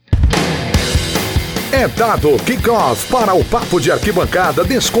É dado kickoff para o papo de arquibancada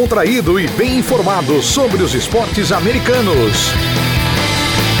descontraído e bem informado sobre os esportes americanos.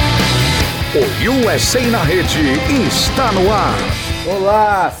 O USA na Rede está no ar.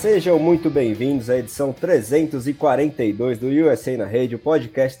 Olá, sejam muito bem-vindos à edição 342 do USA na Rede, o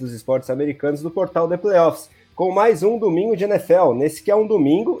podcast dos esportes americanos do portal The Playoffs, com mais um domingo de NFL, nesse que é um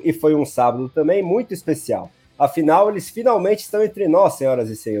domingo e foi um sábado também muito especial. Afinal, eles finalmente estão entre nós, senhoras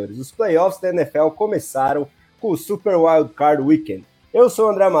e senhores. Os playoffs da NFL começaram com o Super Wild Card Weekend. Eu sou o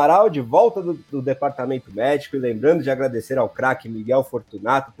André Amaral, de volta do departamento médico, e lembrando de agradecer ao craque Miguel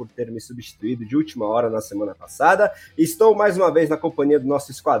Fortunato por ter me substituído de última hora na semana passada. Estou mais uma vez na companhia do nosso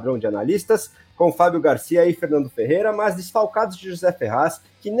esquadrão de analistas, com Fábio Garcia e Fernando Ferreira, mas desfalcados de José Ferraz,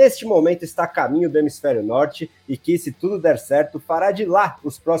 que neste momento está a caminho do Hemisfério Norte e que, se tudo der certo, fará de lá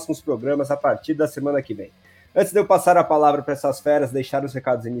os próximos programas a partir da semana que vem. Antes de eu passar a palavra para essas feras, deixar os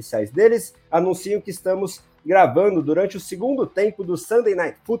recados iniciais deles, anuncio que estamos gravando durante o segundo tempo do Sunday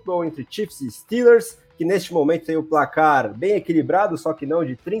Night Football entre Chiefs e Steelers, que neste momento tem o placar bem equilibrado, só que não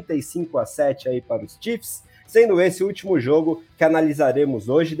de 35-7 aí para os Chiefs, sendo esse o último jogo que analisaremos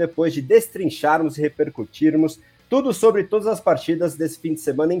hoje, depois de destrincharmos e repercutirmos tudo sobre todas as partidas desse fim de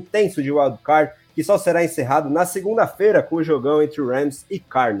semana intenso de Wild Card, que só será encerrado na segunda-feira com o jogão entre Rams e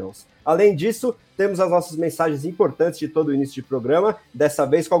Cardinals. Além disso, temos as nossas mensagens importantes de todo o início de programa, dessa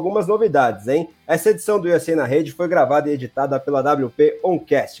vez com algumas novidades, hein? Essa edição do USA na Rede foi gravada e editada pela WP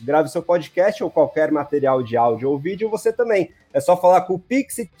Oncast. Grave seu podcast ou qualquer material de áudio ou vídeo, você também. É só falar com o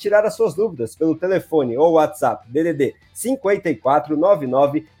Pix e tirar as suas dúvidas pelo telefone ou WhatsApp DDD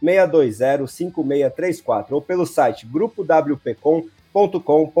 5499 620 5634 ou pelo site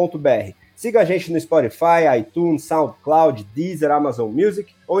grupowpcom.com.br. Siga a gente no Spotify, iTunes, SoundCloud, Deezer, Amazon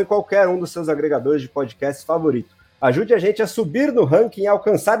Music ou em qualquer um dos seus agregadores de podcast favorito. Ajude a gente a subir no ranking e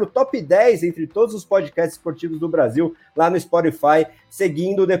alcançar o top 10 entre todos os podcasts esportivos do Brasil lá no Spotify,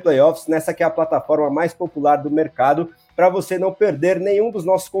 seguindo o The Playoffs, nessa que é a plataforma mais popular do mercado, para você não perder nenhum dos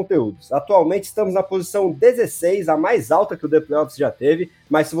nossos conteúdos. Atualmente estamos na posição 16, a mais alta que o The Playoffs já teve,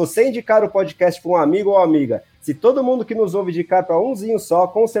 mas se você indicar o podcast para um amigo ou amiga, se todo mundo que nos ouve indicar para umzinho só,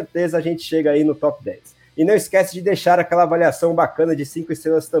 com certeza a gente chega aí no top 10. E não esquece de deixar aquela avaliação bacana de 5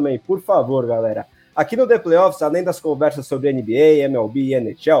 estrelas também, por favor, galera. Aqui no The Playoffs, além das conversas sobre NBA, MLB e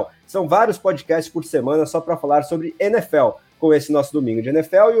NHL, são vários podcasts por semana só para falar sobre NFL, com esse nosso domingo de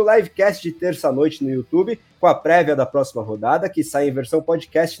NFL e o livecast de terça-noite no YouTube, com a prévia da próxima rodada, que sai em versão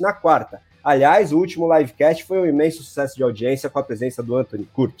podcast na quarta. Aliás, o último livecast foi um imenso sucesso de audiência com a presença do Anthony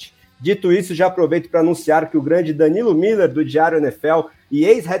Curti. Dito isso, já aproveito para anunciar que o grande Danilo Miller, do Diário NFL e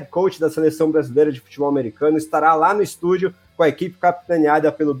ex-head coach da Seleção Brasileira de Futebol Americano, estará lá no estúdio com a equipe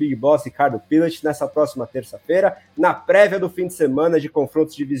capitaneada pelo Big Boss Ricardo Pilat nessa próxima terça-feira, na prévia do fim de semana de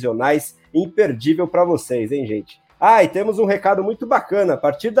confrontos divisionais, imperdível para vocês, hein, gente? E temos um recado muito bacana. A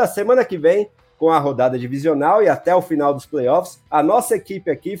partir da semana que vem, com a rodada divisional e até o final dos playoffs, a nossa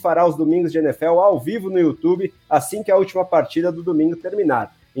equipe aqui fará os domingos de NFL ao vivo no YouTube, assim que a última partida do domingo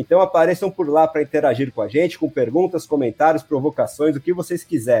terminar. Então apareçam por lá para interagir com a gente, com perguntas, comentários, provocações, o que vocês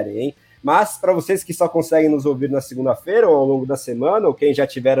quiserem, hein? Mas, para vocês que só conseguem nos ouvir na segunda-feira ou ao longo da semana, ou quem já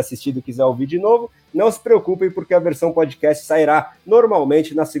tiver assistido e quiser ouvir de novo, não se preocupem porque a versão podcast sairá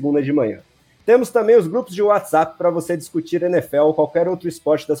normalmente na segunda de manhã. Temos também os grupos de WhatsApp para você discutir NFL ou qualquer outro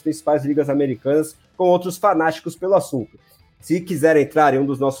esporte das principais ligas americanas com outros fanáticos pelo assunto. Se quiser entrar em um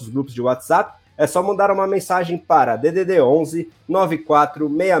dos nossos grupos de WhatsApp, é só mandar uma mensagem para DDD 11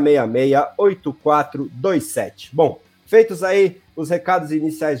 94666 8427. Bom, feitos aí os recados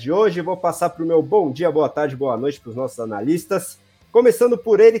iniciais de hoje, vou passar para o meu bom dia, boa tarde, boa noite para os nossos analistas. Começando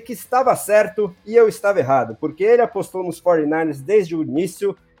por ele que estava certo e eu estava errado, porque ele apostou nos 49ers desde o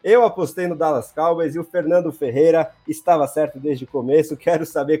início, eu apostei no Dallas Cowboys e o Fernando Ferreira estava certo desde o começo. Quero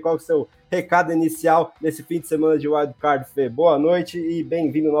saber qual é o seu recado inicial nesse fim de semana de Wild Card, Fê. Boa noite e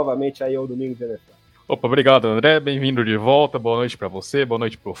bem-vindo novamente aí ao Domingo de NFL. Opa, obrigado, André. Bem-vindo de volta. Boa noite para você, boa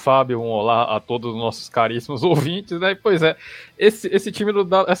noite para o Fábio. Um olá a todos os nossos caríssimos ouvintes, né? Pois é, esse time,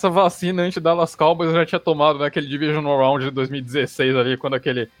 essa vacina anti-Dallas Cowboys eu já tinha tomado naquele Divisional Round de 2016 ali, quando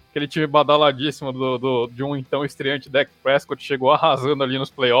aquele time badaladíssimo de um então estreante Dak Prescott chegou arrasando ali nos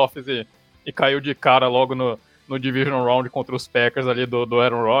playoffs e caiu de cara logo no Divisional Round contra os Packers ali do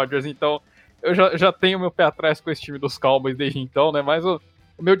Aaron Rodgers. Então, eu já tenho meu pé atrás com esse time dos Cowboys desde então, né? Mas o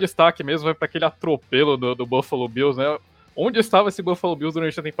meu destaque mesmo vai para aquele atropelo do Buffalo Bills, né? Onde estava esse Buffalo Bills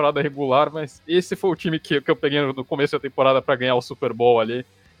durante a temporada regular, mas esse foi o time que eu peguei no começo da temporada para ganhar o Super Bowl ali.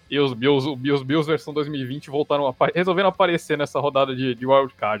 E os Bills versão 2020 resolveram aparecer nessa rodada de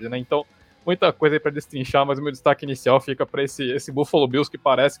Wild Card, né? Então, muita coisa aí para destrinchar, mas o meu destaque inicial fica para esse Buffalo Bills que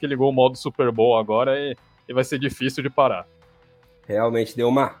parece que ligou o modo Super Bowl agora e vai ser difícil de parar. Realmente deu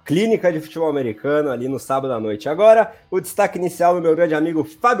uma clínica de futebol americano ali no sábado à noite. Agora, o destaque inicial do meu grande amigo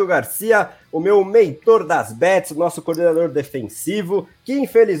Fábio Garcia, o meu mentor das bets, nosso coordenador defensivo, que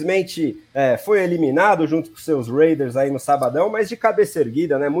infelizmente foi eliminado junto com seus Raiders aí no sabadão, mas de cabeça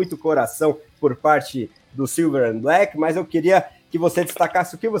erguida, né? Muito coração por parte do Silver and Black, mas eu queria que você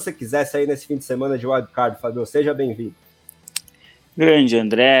destacasse o que você quisesse aí nesse fim de semana de wildcard, Fábio. Seja bem-vindo. Grande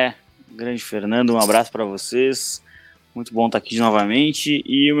André, grande Fernando, um abraço para vocês. Muito bom estar aqui novamente.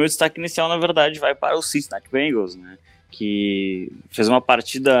 E o meu destaque inicial, na verdade, vai para o Cincinnati Bengals, né? Que fez uma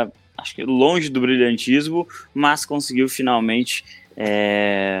partida, acho que longe do brilhantismo, mas conseguiu finalmente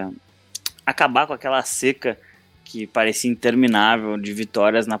acabar com aquela seca que parecia interminável de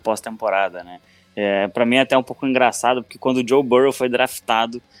vitórias na pós-temporada, né? Para mim é até um pouco engraçado, porque quando o Joe Burrow foi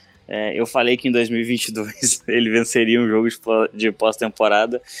draftado, eu falei que em 2022 ele venceria um jogo de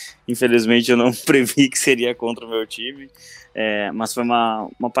pós-temporada. Infelizmente eu não previ que seria contra o meu time, mas foi uma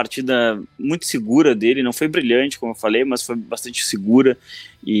partida muito segura dele. Não foi brilhante, como eu falei, mas foi bastante segura,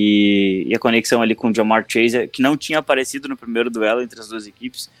 e a conexão ali com o Ja'Marr Chase, que não tinha aparecido no primeiro duelo entre as duas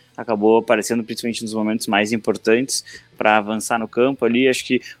equipes, acabou aparecendo principalmente nos momentos mais importantes para avançar no campo ali. Acho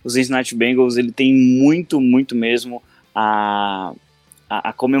que o Cincinnati Bengals ele tem muito mesmo a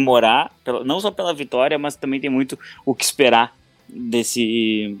comemorar, não só pela vitória, mas também tem muito o que esperar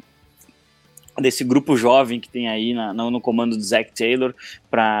desse grupo jovem que tem aí no comando do Zach Taylor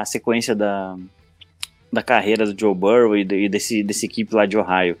para a sequência da carreira do Joe Burrow e desse equipe lá de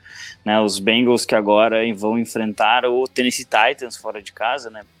Ohio, né? Os Bengals que agora vão enfrentar o Tennessee Titans fora de casa,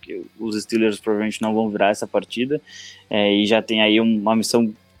 né? Porque os Steelers provavelmente não vão virar essa partida, e já tem aí uma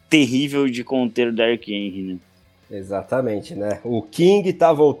missão terrível de conter o Derrick Henry, né? Exatamente, né? O King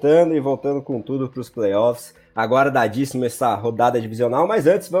tá voltando e voltando com tudo para os playoffs. Aguardadíssimo essa rodada divisional, mas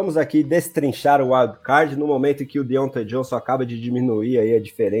antes vamos aqui destrinchar o wildcard no momento em que o Deontay Johnson acaba de diminuir aí a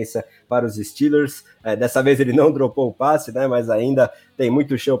diferença para os Steelers. Dessa vez ele não dropou o passe, né? Mas ainda tem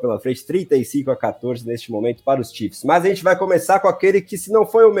muito chão pela frente, 35-14 neste momento para os Chiefs. Mas a gente vai começar com aquele que, se não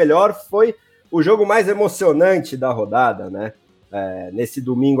foi o melhor, foi o jogo mais emocionante da rodada, né? Nesse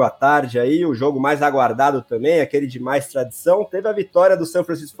domingo à tarde aí, o jogo mais aguardado também, aquele de mais tradição, teve a vitória do San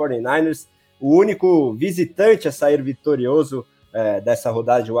Francisco 49ers, o único visitante a sair vitorioso dessa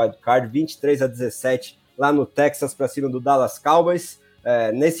rodada de wildcard, 23-17 lá no Texas para cima do Dallas Cowboys.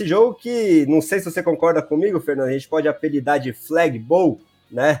 Nesse jogo que, não sei se você concorda comigo, Fernando, a gente pode apelidar de Flag Bowl,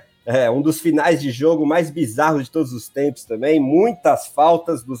 né? Um dos finais de jogo mais bizarros de todos os tempos também, muitas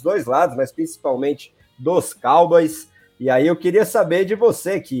faltas dos dois lados, mas principalmente dos Cowboys. E aí eu queria saber de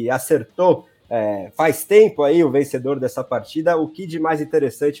você, que acertou faz tempo aí o vencedor dessa partida, o que de mais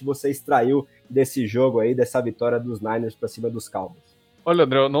interessante você extraiu desse jogo aí, dessa vitória dos Niners para cima dos Cowboys? Olha,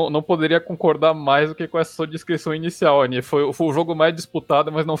 André, eu não poderia concordar mais do que com essa sua descrição inicial, Ani. Foi o jogo mais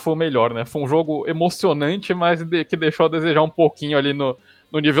disputado, mas não foi o melhor, né? Foi um jogo emocionante, mas que deixou a desejar um pouquinho ali no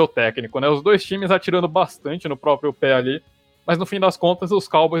nível técnico, né? Os dois times atirando bastante no próprio pé ali, mas no fim das contas os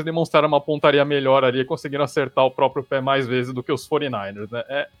Cowboys demonstraram uma pontaria melhor ali, conseguiram acertar o próprio pé mais vezes do que os 49ers,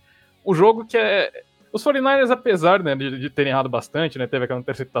 né? Um jogo que os 49ers, apesar, né, de terem errado bastante, né, teve aquela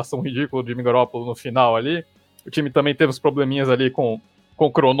interceptação ridícula de Jimmy Garoppolo no final ali, o time também teve os probleminhas ali com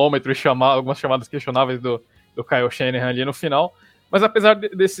o cronômetro e algumas chamadas questionáveis do Kyle Shanahan ali no final, mas apesar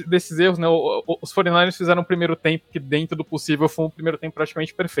desses erros, né, os 49ers fizeram um primeiro tempo que, dentro do possível, foi um primeiro tempo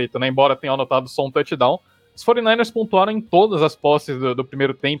praticamente perfeito, né, embora tenham anotado só um touchdown. Os 49ers pontuaram em todas as posses do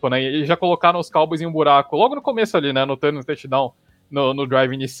primeiro tempo, né, e já colocaram os Cowboys em um buraco logo no começo ali, né, anotando um touchdown no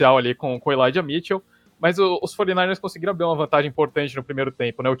drive inicial ali com o Elijah Mitchell, mas os 49ers conseguiram abrir uma vantagem importante no primeiro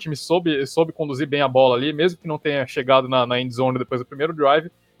tempo, né, o time soube conduzir bem a bola ali, mesmo que não tenha chegado na end zone depois do primeiro drive,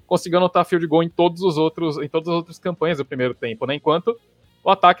 conseguiu anotar field goal em todas as outras campanhas do primeiro tempo, né, enquanto o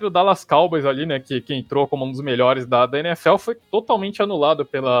ataque do Dallas Cowboys ali, né, que entrou como um dos melhores da NFL, foi totalmente anulado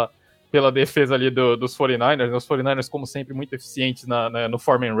pela defesa ali dos 49ers, né? Os 49ers, como sempre, muito eficientes no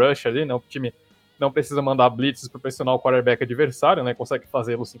form and rush ali, né? O time não precisa mandar blitzes para pressionar o quarterback adversário, né? Consegue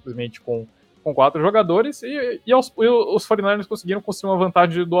fazê-lo simplesmente com 4 jogadores, e os 49ers conseguiram construir uma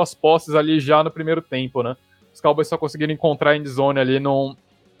vantagem de 2 posses ali já no primeiro tempo, né? Os Cowboys só conseguiram encontrar a endzone ali num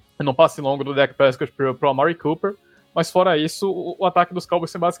passe longo do Dak Prescott pro Amari Cooper, mas fora isso, o ataque dos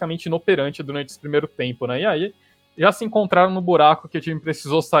Cowboys foi basicamente inoperante durante esse primeiro tempo, né? E aí, já se encontraram no buraco que o time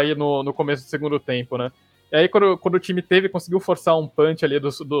precisou sair no começo do segundo tempo, né? E aí, quando o time conseguiu forçar um punch ali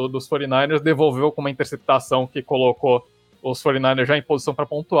dos 49ers, devolveu com uma interceptação que colocou os 49ers já em posição para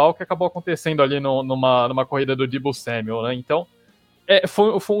pontuar, o que acabou acontecendo ali numa corrida do Deebo Samuel, né? Então,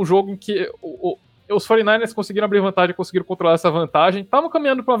 foi um jogo em que os 49ers conseguiram abrir vantagem, conseguiram controlar essa vantagem, estavam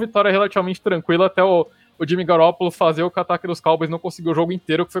caminhando para uma vitória relativamente tranquila até o Jimmy Garoppolo fazer o que o ataque dos Cowboys não conseguiu o jogo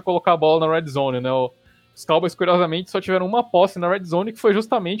inteiro, que foi colocar a bola na red zone, né? Os Cowboys, curiosamente, só tiveram uma posse na red zone, que foi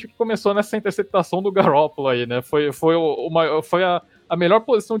justamente o que começou nessa interceptação do Garoppolo aí, né? Foi a melhor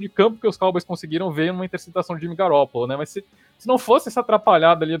posição de campo que os Cowboys conseguiram ver numa interceptação de Jimmy Garoppolo, né? Mas se não fosse essa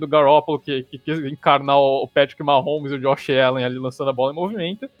atrapalhada ali do Garoppolo, que quis encarnar o Patrick Mahomes e o Josh Allen ali lançando a bola em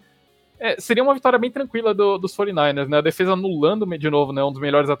movimento, seria uma vitória bem tranquila dos 49ers, né? A defesa anulando de novo, né? Um dos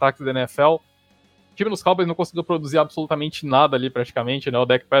melhores ataques da NFL. O time dos Cowboys não conseguiu produzir absolutamente nada ali, praticamente, né? O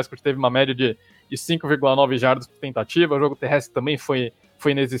Dak Prescott teve uma média de 5,9 jardas por tentativa, o jogo terrestre também foi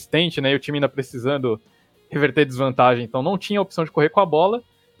inexistente, né? E o time ainda precisando reverter desvantagem, então não tinha opção de correr com a bola,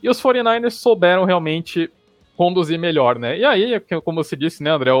 e os 49ers souberam realmente conduzir melhor, né? E aí, como você disse,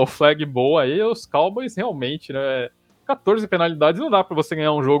 né, André, o flag boa aí, os Cowboys realmente, né? 14 penalidades, não dá pra você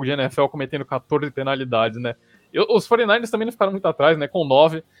ganhar um jogo de NFL cometendo 14 penalidades, né? Os 49ers também não ficaram muito atrás, né, com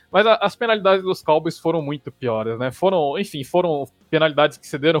 9, mas as penalidades dos Cowboys foram muito piores, né? Foram penalidades que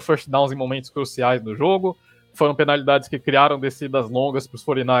cederam first downs em momentos cruciais do jogo, foram penalidades que criaram descidas longas para os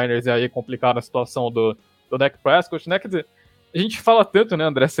 49ers e aí complicaram a situação do Dak Prescott, né? Quer dizer, a gente fala tanto, né,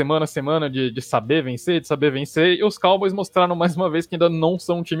 André, semana a semana de saber vencer, e os Cowboys mostraram mais uma vez que ainda não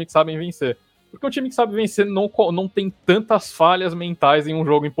são um time que sabem vencer. Porque um time que sabe vencer não tem tantas falhas mentais em um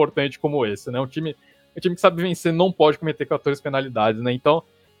jogo importante como esse, né? Um time que sabe vencer não pode cometer 14 penalidades, né? Então,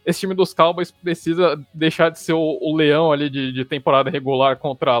 esse time dos Cowboys precisa deixar de ser o leão ali de temporada regular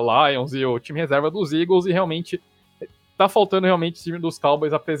contra a Lions e o time reserva dos Eagles, e realmente tá faltando realmente o time dos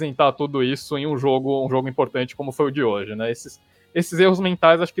Cowboys apresentar tudo isso em um jogo importante como foi o de hoje, né? Esses erros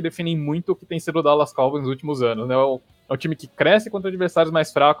mentais acho que definem muito o que tem sido o Dallas Cowboys nos últimos anos, né? É um time que cresce contra adversários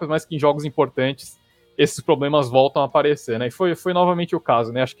mais fracos, mas que em jogos importantes esses problemas voltam a aparecer, né? E foi novamente o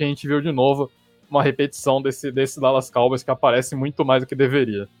caso, né? Acho que a gente viu de novo uma repetição desse Dallas Cowboys que aparece muito mais do que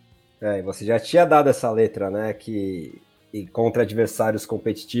deveria. E você já tinha dado essa letra, né? Que contra adversários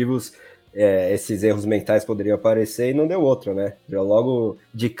competitivos esses erros mentais poderiam aparecer e não deu outro, né? Já logo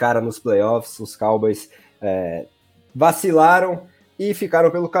de cara nos playoffs, os Cowboys vacilaram e ficaram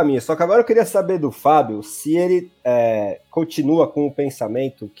pelo caminho. Só que agora eu queria saber do Fábio se ele continua com o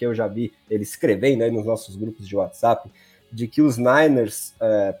pensamento que eu já vi ele escrevendo aí nos nossos grupos de WhatsApp, de que os Niners,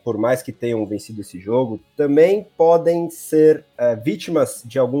 por mais que tenham vencido esse jogo, também podem ser vítimas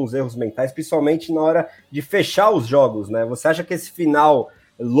de alguns erros mentais, principalmente na hora de fechar os jogos, né? Você acha que esse final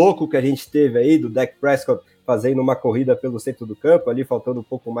louco que a gente teve aí, do Dak Prescott fazendo uma corrida pelo centro do campo, ali faltando um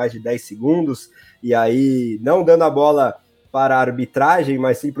pouco mais de 10 segundos, e aí não dando a bola para a arbitragem,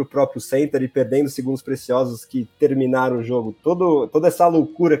 mas sim para o próprio center e perdendo segundos preciosos que terminaram o jogo. Toda essa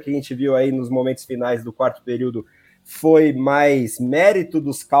loucura que a gente viu aí nos momentos finais do quarto período foi mais mérito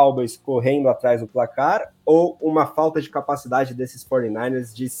dos Cowboys correndo atrás do placar ou uma falta de capacidade desses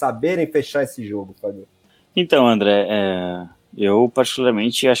 49ers de saberem fechar esse jogo, Fábio? Então, André, eu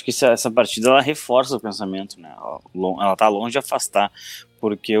particularmente acho que essa partida ela reforça o pensamento, né? Ela tá longe de afastar,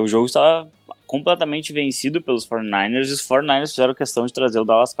 porque o jogo estava completamente vencido pelos 49ers e os 49ers fizeram questão de trazer o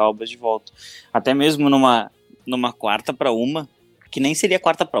Dallas Cowboys de volta. Até mesmo numa 4-1, que nem seria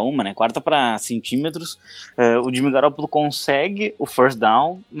 4-1, né? 4 para centímetros, o Jimmy Garoppolo consegue o first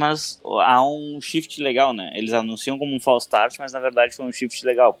down, mas há um shift legal, né? Eles anunciam como um false start, mas na verdade foi um shift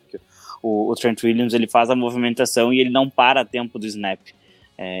legal, porque o Trent Williams ele faz a movimentação e ele não para a tempo do snap.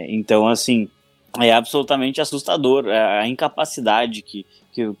 Então, assim, é absolutamente assustador a incapacidade que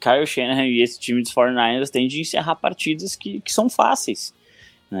o Kyle Shanahan e esse time dos 49ers têm de encerrar partidas que são fáceis.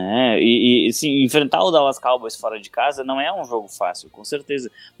 Né? E assim, enfrentar o Dallas Cowboys fora de casa não é um jogo fácil, com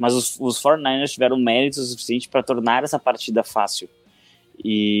certeza, mas os 49ers tiveram mérito suficiente para tornar essa partida fácil.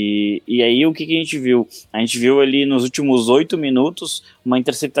 E aí o que a gente viu? A gente viu ali nos últimos 8 minutos uma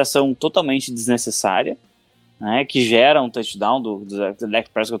interceptação totalmente desnecessária, né, que gera um touchdown do Dak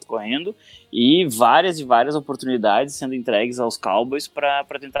Prescott correndo, e várias oportunidades sendo entregues aos Cowboys para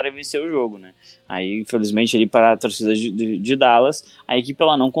tentarem vencer o jogo, né? Aí, infelizmente, ali para a torcida de Dallas, a equipe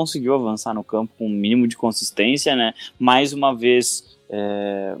ela não conseguiu avançar no campo com um mínimo de consistência, né? Mais uma vez,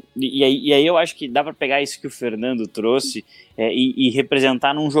 e aí eu acho que dá para pegar isso que o Fernando trouxe e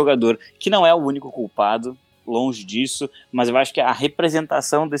representar num jogador que não é o único culpado, longe disso, mas eu acho que a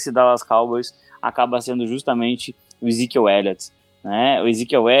representação desse Dallas Cowboys acaba sendo justamente o Ezekiel Elliott, né? O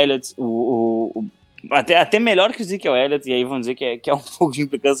Ezekiel Elliott, até melhor que o Ezekiel Elliott, e aí vão dizer que é um pouco de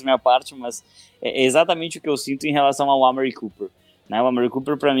implicância da minha parte, mas é exatamente o que eu sinto em relação ao Amari Cooper, né? O Amari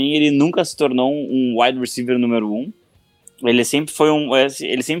Cooper, para mim, ele nunca se tornou um wide receiver número 1, Ele sempre foi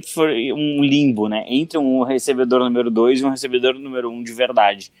um limbo, né? Entre um recebedor número 2 e um recebedor número 1 de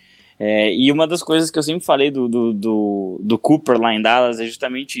verdade. E uma das coisas que eu sempre falei do Cooper lá em Dallas é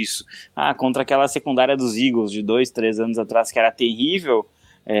justamente isso. Contra aquela secundária dos Eagles de 2-3 anos atrás, que era terrível,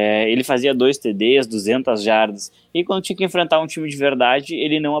 ele fazia 2 TDs, 200 jardas. E quando tinha que enfrentar um time de verdade,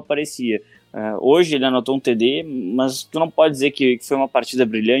 ele não aparecia. Hoje ele anotou um TD, mas tu não pode dizer que foi uma partida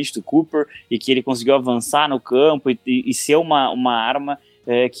brilhante do Cooper e que ele conseguiu avançar no campo e ser uma arma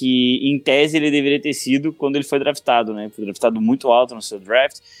que em tese ele deveria ter sido quando ele foi draftado, né? Foi draftado muito alto no seu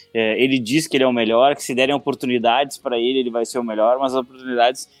draft. Ele diz que ele é o melhor, que se derem oportunidades para ele vai ser o melhor, mas as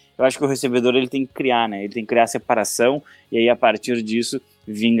oportunidades eu acho que o recebedor ele tem que criar, né? Ele tem que criar separação e aí a partir disso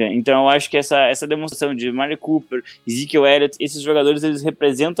vinga. Então eu acho que essa demonstração de Amari Cooper, Ezekiel Elliott, esses jogadores eles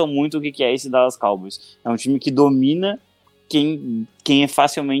representam muito o que é esse Dallas Cowboys. É um time que domina quem é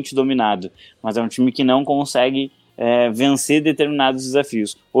facilmente dominado, mas é um time que não consegue vencer determinados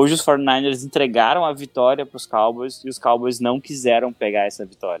desafios. Hoje os 49ers entregaram a vitória para os Cowboys e os Cowboys não quiseram pegar essa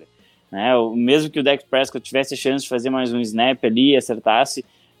vitória, né? Mesmo que o Dak Prescott tivesse a chance de fazer mais um snap ali e acertasse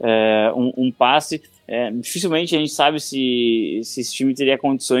um passe, dificilmente a gente sabe se esse time teria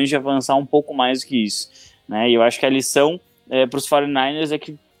condições de avançar um pouco mais do que isso, né? E eu acho que a lição para os 49ers é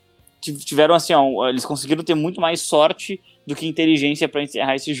que tiveram assim, eles conseguiram ter muito mais sorte do que inteligência para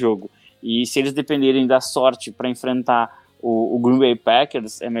encerrar esse jogo. E se eles dependerem da sorte para enfrentar o Green Bay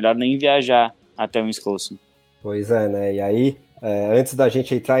Packers, é melhor nem viajar até o Wisconsin. Pois é, né? E aí, antes da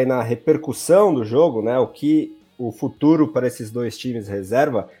gente entrar aí na repercussão do jogo, né? O que o futuro para esses dois times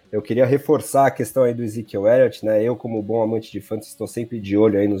reserva, eu queria reforçar a questão aí do Ezekiel Elliott, né? Eu, como bom amante de fantasy, estou sempre de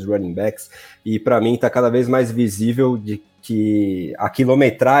olho aí nos running backs, e para mim está cada vez mais visível de que a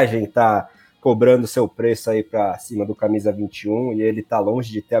quilometragem está cobrando seu preço aí para cima do camisa 21, e ele está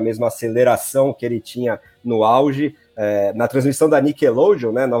longe de ter a mesma aceleração que ele tinha no auge. Na transmissão da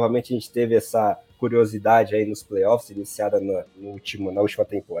Nickelodeon, né? Novamente a gente teve essa curiosidade aí nos playoffs, iniciada na última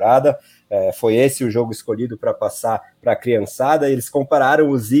temporada. Foi esse o jogo escolhido para passar para a criançada. Eles compararam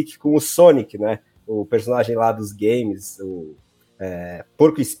o Zeke com o Sonic, né? O personagem lá dos games, o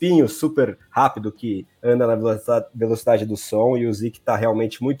porco-espinho super rápido que anda na velocidade do som, e o Zeke está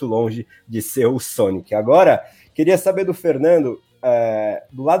realmente muito longe de ser o Sonic. Agora, queria saber do Fernando,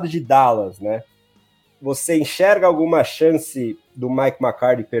 do lado de Dallas, né? Você enxerga alguma chance do Mike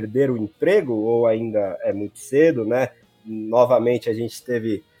McCarthy perder o emprego, ou ainda é muito cedo, né? Novamente a gente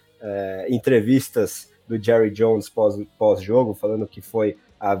teve entrevistas do Jerry Jones pós-jogo, falando que foi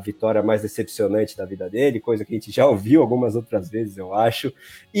a vitória mais decepcionante da vida dele, coisa que a gente já ouviu algumas outras vezes, eu acho.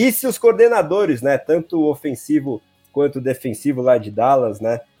 E se os coordenadores, né, tanto ofensivo quanto defensivo lá de Dallas,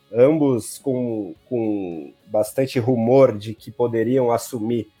 né, ambos com bastante rumor de que poderiam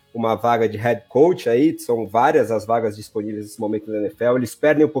assumir uma vaga de head coach aí, são várias as vagas disponíveis nesse momento na NFL, eles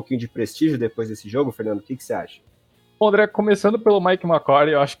perdem um pouquinho de prestígio depois desse jogo, Fernando, o que você acha? Bom, André, começando pelo Mike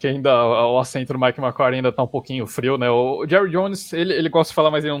McCarthy, eu acho que ainda o assento do Mike McCarthy ainda tá um pouquinho frio, né? O Jerry Jones, ele gosta de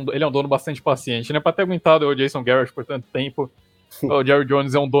falar, mas ele é um dono bastante paciente, né? Pra ter aguentado o Jason Garrett por tanto tempo, o Jerry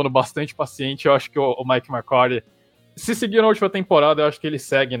Jones é um dono bastante paciente. Eu acho que o Mike McCarthy, se seguir na última temporada, eu acho que ele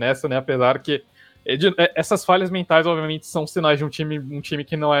segue nessa, né? Apesar que essas falhas mentais, obviamente, são sinais de um time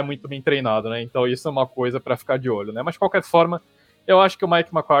que não é muito bem treinado, né? Então isso é uma coisa pra ficar de olho, né? Mas de qualquer forma, eu acho que o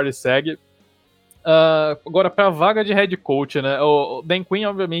Mike McCarthy segue. Agora, para a vaga de head coach, né? O Dan Quinn,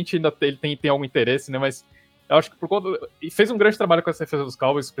 obviamente, ainda ele tem algum interesse, né? Mas eu acho que por conta. E fez um grande trabalho com essa defesa dos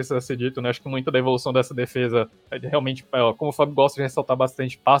Cowboys, precisa ser dito, né? Acho que muito da evolução dessa defesa, realmente, como o Fábio gosta de ressaltar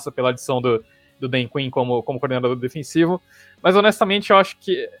bastante, passa pela adição do Dan Quinn como coordenador defensivo. Mas honestamente, eu acho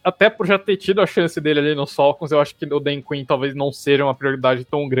que, até por já ter tido a chance dele ali nos Falcons, eu acho que o Dan Quinn talvez não seja uma prioridade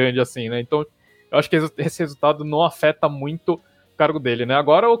tão grande assim, né? Então, eu acho que esse resultado não afeta muito cargo dele, né?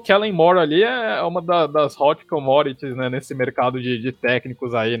 Agora o Kellen Moore ali é uma das hot commodities, né, nesse mercado de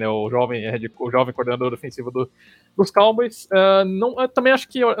técnicos aí, né? O jovem coordenador ofensivo dos Cowboys. Eu também acho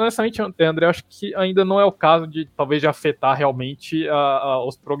que, honestamente, André, acho que ainda não é o caso de talvez de afetar realmente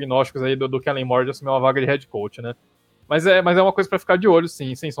os prognósticos aí do Kellen Moore de assumir uma vaga de head coach, né? Mas é uma coisa para ficar de olho,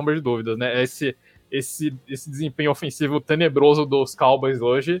 sim, sem sombra de dúvidas, né? Esse desempenho ofensivo tenebroso dos Cowboys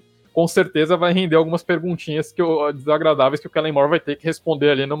hoje, com certeza vai render algumas perguntinhas desagradáveis que o Kellen Moore vai ter que responder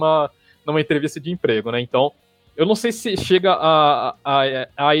ali numa entrevista de emprego, né? Então, eu não sei se chega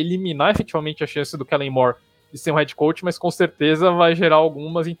a eliminar efetivamente a chance do Kellen Moore de ser um head coach, mas com certeza vai gerar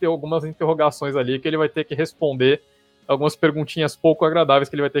algumas interrogações ali que ele vai ter que responder, algumas perguntinhas pouco agradáveis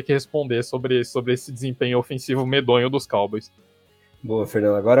que ele vai ter que responder sobre esse desempenho ofensivo medonho dos Cowboys. Boa,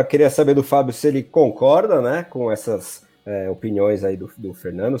 Fernando. Agora eu queria saber do Fábio se ele concorda, né, com essas opiniões aí do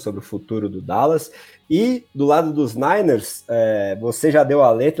Fernando sobre o futuro do Dallas. E do lado dos Niners, você já deu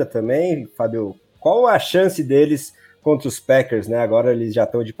a letra também, Fábio. Qual a chance deles contra os Packers, né? Agora eles já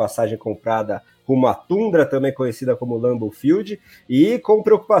estão de passagem comprada rumo à Tundra, também conhecida como Lambeau Field, e com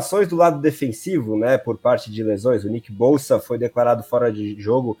preocupações do lado defensivo, né? Por parte de lesões. O Nick Bosa foi declarado fora de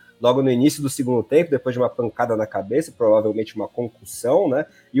jogo logo no início do segundo tempo, depois de uma pancada na cabeça, provavelmente uma concussão, né?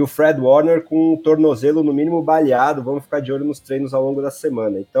 E o Fred Warner com um tornozelo no mínimo baleado. Vamos ficar de olho nos treinos ao longo da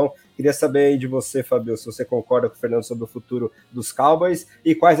semana. Então, queria saber aí de você, Fabio, se você concorda com o Fernando sobre o futuro dos Cowboys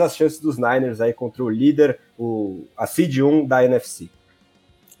e quais as chances dos Niners aí contra o líder, a seed 1 da NFC.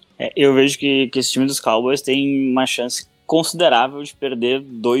 Eu vejo que esse time dos Cowboys tem uma chance considerável de perder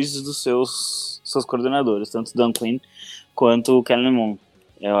 2 dos seus coordenadores, tanto o Dan Quinn quanto o Kellen Moore.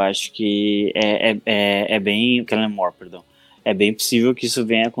 Eu acho que é bem... Kellen Moore, perdão. É bem possível que isso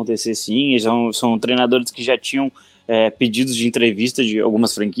venha a acontecer, sim. Eles são treinadores que já tinham pedidos de entrevista de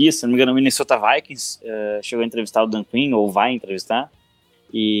algumas franquias. Se não me engano, o Minnesota Vikings chegou a entrevistar o Dan Quinn, ou vai entrevistar.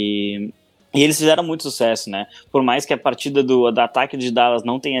 E eles fizeram muito sucesso, né? Por mais que a partida do ataque de Dallas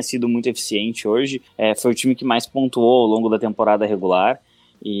não tenha sido muito eficiente hoje, foi o time que mais pontuou ao longo da temporada regular.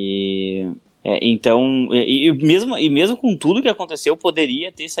 Então, mesmo com tudo que aconteceu, poderia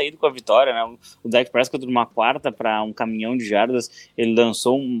ter saído com a vitória, né? O Dak Prescott, numa quarta para um caminhão de jardas, ele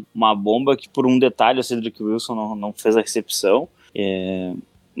lançou uma bomba que, por um detalhe, o Cedric Wilson não fez a recepção.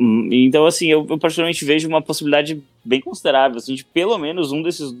 Então, assim, eu particularmente vejo uma possibilidade bem considerável, assim, de pelo menos um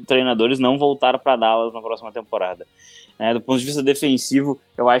desses treinadores não voltar para Dallas na próxima temporada. Do ponto de vista defensivo,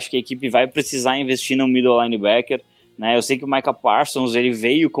 eu acho que a equipe vai precisar investir no middle linebacker. Eu sei que o Micah Parsons ele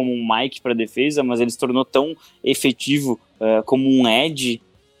veio como um Mike para a defesa, mas ele se tornou tão efetivo como um edge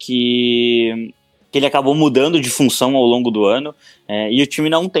que ele acabou mudando de função ao longo do ano, e o time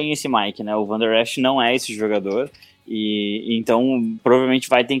não tem esse Mike, né? O Van Der Esch não é esse jogador, e então provavelmente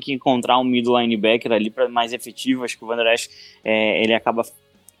vai ter que encontrar um middle linebacker ali para mais efetivo. Acho que o Van Der Esch ele acaba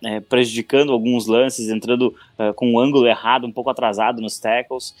prejudicando alguns lances, entrando com um ângulo errado, um pouco atrasado nos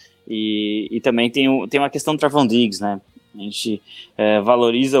tackles, e também tem uma questão do Trevon Diggs, né? A gente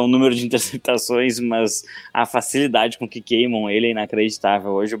valoriza o número de interceptações, mas a facilidade com que queimam ele é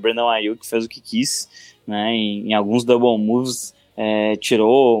inacreditável. Hoje o Brandon Ayuk fez o que quis, né? Em alguns double moves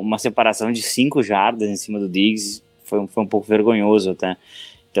tirou uma separação de 5 jardas em cima do Diggs, foi um pouco vergonhoso até.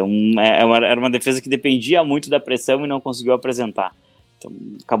 Então era uma defesa que dependia muito da pressão e não conseguiu apresentar. Então,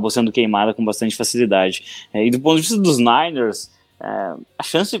 acabou sendo queimada com bastante facilidade. E do ponto de vista dos Niners,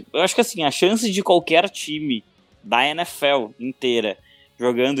 eu acho que assim, a chance de qualquer time da NFL inteira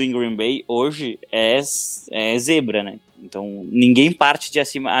jogando em Green Bay hoje é zebra, né? Então, ninguém parte de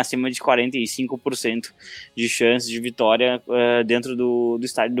acima de 45% de chance de vitória dentro do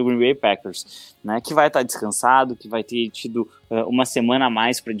estádio do Green Bay Packers, né? Que vai estar descansado, que vai ter tido uma semana a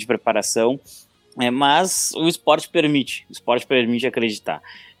mais de preparação. Mas o esporte permite acreditar.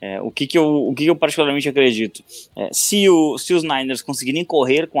 O que eu particularmente acredito? Se os Niners conseguirem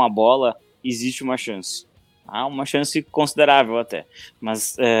correr com a bola, existe uma chance. Uma chance considerável até.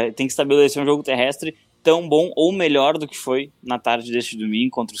 Mas tem que estabelecer um jogo terrestre tão bom ou melhor do que foi na tarde deste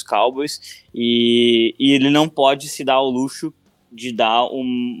domingo contra os Cowboys. E ele não pode se dar ao luxo de dar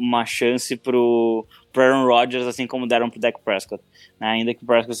uma chance pro Aaron Rodgers, assim como deram pro Dak Prescott. Ainda que o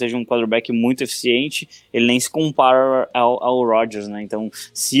Prescott seja um quarterback muito eficiente, ele nem se compara ao Rodgers, né? Então,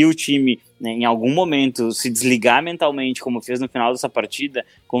 se o time, né, em algum momento se desligar mentalmente, como fez no final dessa partida,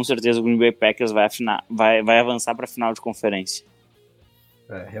 com certeza o Green Bay Packers vai avançar para a final de conferência.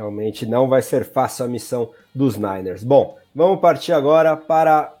 Realmente não vai ser fácil a missão dos Niners. Bom, vamos partir agora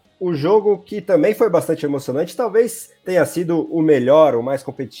para o jogo que também foi bastante emocionante, talvez tenha sido o melhor, o mais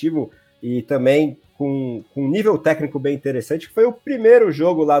competitivo e também com um nível técnico bem interessante, que foi o primeiro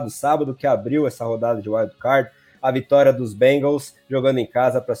jogo lá do sábado que abriu essa rodada de Wild Card, a vitória dos Bengals jogando em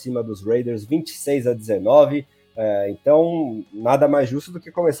casa para cima dos Raiders, 26-19. Então, nada mais justo do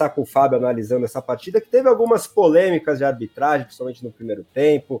que começar com o Fábio analisando essa partida, que teve algumas polêmicas de arbitragem, principalmente no primeiro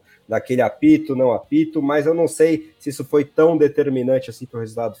tempo, daquele apito, não apito, mas eu não sei se isso foi tão determinante assim para o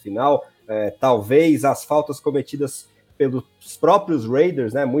resultado final. Talvez as faltas cometidas pelos próprios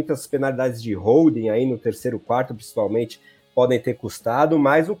Raiders, né, muitas penalidades de holding aí no terceiro quarto, principalmente, podem ter custado,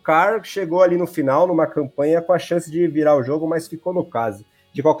 mas o Carr chegou ali no final, numa campanha com a chance de virar o jogo, mas ficou no caso.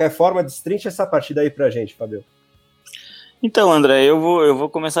 De qualquer forma, destrincha essa partida aí pra gente, Fabio. Então, André, eu vou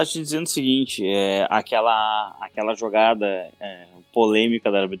começar te dizendo o seguinte, aquela jogada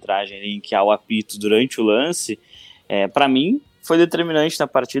polêmica da arbitragem em que há o apito durante o lance, para mim, foi determinante na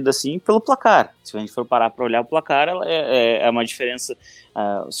partida, sim, pelo placar. Se a gente for parar para olhar o placar, é uma diferença.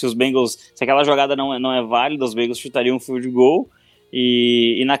 Se aquela jogada não é válida, os Bengals chutariam um field goal,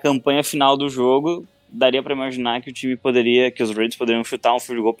 e na campanha final do jogo, daria para imaginar que que os Raiders poderiam chutar um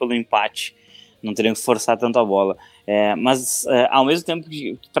field goal pelo empate, não teriam que forçar tanto a bola. Mas ao mesmo tempo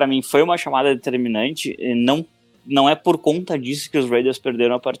que para mim foi uma chamada determinante, não é por conta disso que os Raiders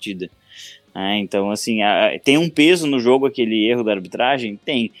perderam a partida. Então, assim, tem um peso no jogo aquele erro da arbitragem?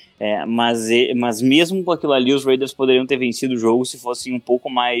 Tem, mas mesmo com aquilo ali, os Raiders poderiam ter vencido o jogo se fossem um pouco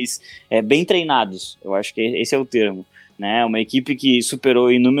mais bem treinados. Eu acho que esse é o termo, né? Uma equipe que superou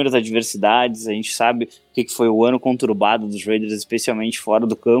inúmeras adversidades. A gente sabe o que foi o ano conturbado dos Raiders, especialmente fora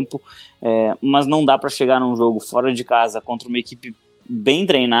do campo, mas não dá para chegar num jogo fora de casa contra uma equipe bem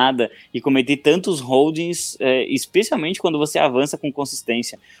treinada e cometer tantos holdings, especialmente quando você avança com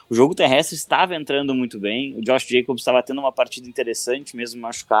consistência. O jogo terrestre estava entrando muito bem, o Josh Jacobs estava tendo uma partida interessante, mesmo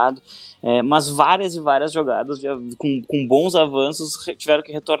machucado, mas várias e várias jogadas com bons avanços tiveram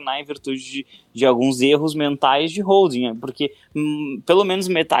que retornar em virtude de alguns erros mentais de holding, porque pelo menos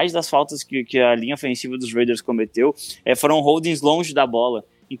metade das faltas que a linha ofensiva dos Raiders cometeu foram holdings longe da bola.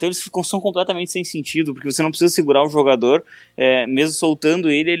 Então eles são completamente sem sentido, porque você não precisa segurar o jogador, mesmo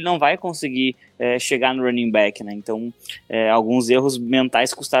soltando ele não vai conseguir chegar no running back, né? Então alguns erros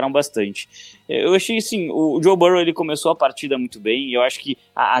mentais custaram bastante. Eu achei assim, o Joe Burrow ele começou a partida muito bem, e eu acho que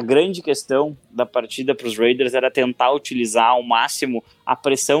a grande questão da partida para os Raiders era tentar utilizar ao máximo a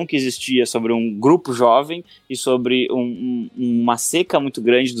pressão que existia sobre um grupo jovem e sobre uma seca muito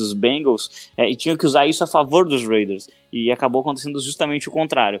grande dos Bengals, e tinha que usar isso a favor dos Raiders. E acabou acontecendo justamente o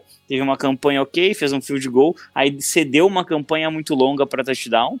contrário. Teve uma campanha ok, fez um field goal, aí cedeu uma campanha muito longa para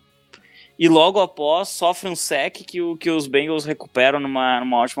touchdown, e logo após sofre um sack que os Bengals recuperam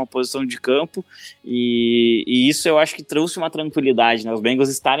numa ótima posição de campo, e isso eu acho que trouxe uma tranquilidade, né? Os Bengals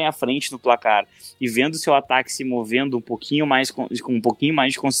estarem à frente no placar e vendo seu ataque se movendo um pouquinho mais com um pouquinho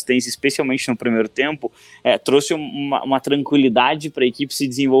mais de consistência, especialmente no primeiro tempo, trouxe uma tranquilidade para a equipe se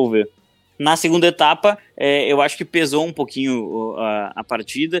desenvolver. Na segunda etapa, eu acho que pesou um pouquinho a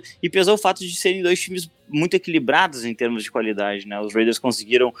partida, e pesou o fato de serem dois times muito equilibrados em termos de qualidade, né? Os Raiders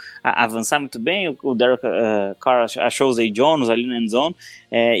conseguiram avançar muito bem, o Derek Carr achou o Zay Jones ali no endzone,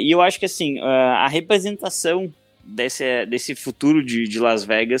 e eu acho que assim, a representação desse futuro de Las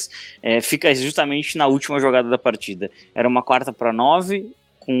Vegas fica justamente na última jogada da partida. Era uma 4-9,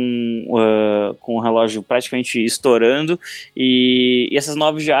 com o relógio praticamente estourando, e essas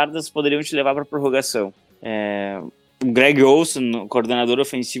 9 jardas poderiam te levar para a prorrogação. O Greg Olsen, coordenador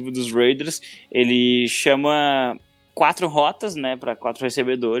ofensivo dos Raiders, ele chama 4 rotas, né, para 4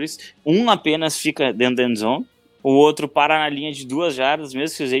 recebedores, um apenas fica dentro da endzone, o outro para na linha de 2 jardas,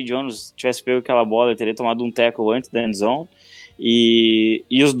 mesmo se o Zay Jones tivesse pego aquela bola, ele teria tomado um tackle antes da endzone. E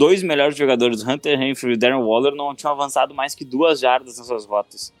os dois melhores jogadores, Hunter Renfrow e Darren Waller, não tinham avançado mais que 2 jardas nas suas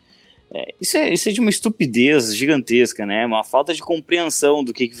rotas. Isso é de uma estupidez gigantesca, né? Uma falta de compreensão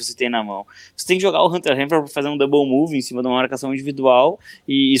do que você tem na mão. Você tem que jogar o Hunter Renfrow para fazer um double move em cima de uma marcação individual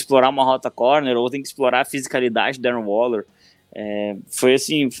e explorar uma rota corner, ou tem que explorar a fisicalidade de Darren Waller. Foi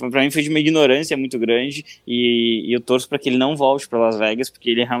assim, para mim foi de uma ignorância muito grande, e eu torço para que ele não volte para Las Vegas,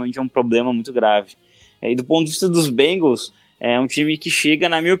 porque ele realmente é um problema muito grave. E do ponto de vista dos Bengals, é um time que chega,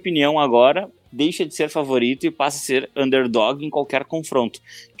 na minha opinião, agora, deixa de ser favorito e passa a ser underdog em qualquer confronto.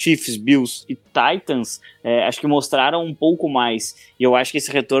 Chiefs, Bills e Titans, acho que mostraram um pouco mais. E eu acho que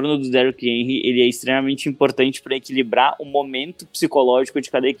esse retorno do Derrick Henry ele é extremamente importante para equilibrar o momento psicológico de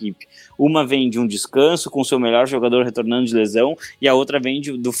cada equipe. Uma vem de um descanso, com o seu melhor jogador retornando de lesão, e a outra vem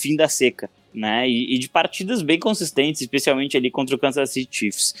do fim da seca, né? E de partidas bem consistentes, especialmente ali contra o Kansas City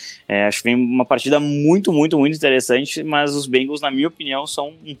Chiefs. Acho que vem uma partida muito, muito, muito interessante, mas os Bengals, na minha opinião,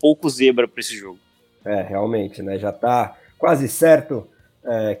 são um pouco zebra para esse jogo. Realmente, né? Já está quase certo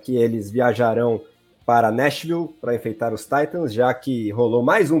que eles viajarão para Nashville para enfrentar os Titans, já que rolou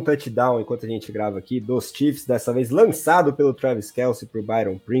mais um touchdown enquanto a gente grava aqui dos Chiefs, dessa vez lançado pelo Travis Kelce para o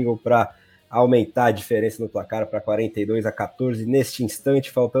Byron Pringle para aumentar a diferença no placar para 42-14 neste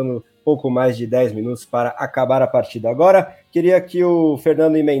instante, faltando pouco mais de 10 minutos para acabar a partida. Agora, queria que o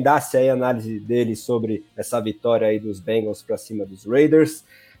Fernando emendasse aí a análise dele sobre essa vitória aí dos Bengals para cima dos Raiders.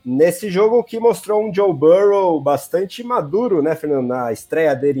 Nesse jogo que mostrou um Joe Burrow bastante maduro, né, Fernando, na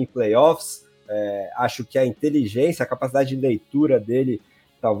estreia dele em playoffs. Acho que a inteligência, a capacidade de leitura dele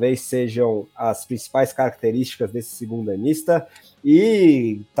talvez sejam as principais características desse segundanista,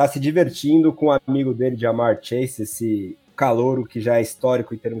 e está se divertindo com o amigo dele, Ja'Marr Chase, esse calouro que já é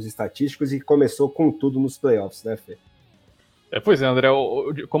histórico em termos estatísticos e começou com tudo nos playoffs, né, Fê? Pois é, André,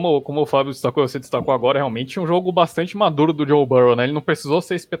 como o Fábio destacou, você destacou agora, realmente um jogo bastante maduro do Joe Burrow, né? Ele não precisou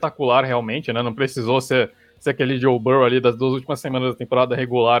ser espetacular realmente, né? Não precisou ser aquele Joe Burrow ali das 2 últimas semanas da temporada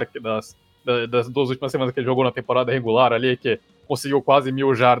regular, das 2 últimas semanas que ele jogou na temporada regular ali, que conseguiu quase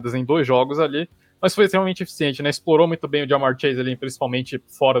 1.000 jardas em 2 jogos ali, mas foi extremamente eficiente, né? Explorou muito bem o Ja'Marr Chase ali, principalmente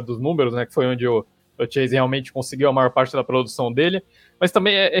fora dos números, né? Que foi onde o Chase realmente conseguiu a maior parte da produção dele, mas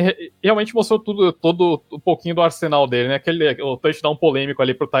também realmente mostrou todo um pouquinho do arsenal dele, né? O touchdown polêmico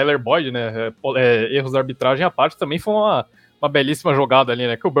ali pro Tyler Boyd, né? Erros da arbitragem à parte, também foi uma belíssima jogada ali,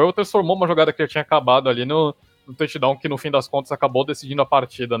 né? Que o Burrow transformou uma jogada que já tinha acabado ali no touchdown, que no fim das contas acabou decidindo a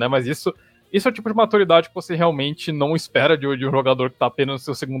partida, né? Mas isso é o tipo de maturidade que você realmente não espera de um jogador que tá apenas no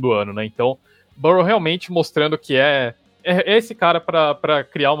seu segundo ano, né? Então, Burrow realmente mostrando que é esse cara para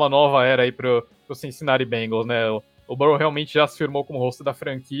criar uma nova era aí pro Cincinnati Bengals, né? O Burrow realmente já se firmou como rosto da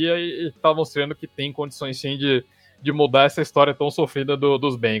franquia e tá mostrando que tem condições sim de mudar essa história tão sofrida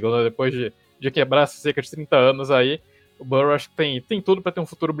dos Bengals, né? Depois de quebrar essa cerca de 30 anos aí, o Burrow acho que tem tudo para ter um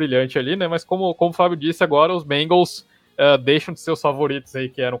futuro brilhante ali, né? Mas como o Fábio disse agora, os Bengals deixam de ser os favoritos aí,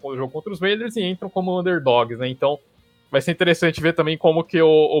 que eram o jogo contra os Raiders, e entram como underdogs, né? Então vai ser interessante ver também como que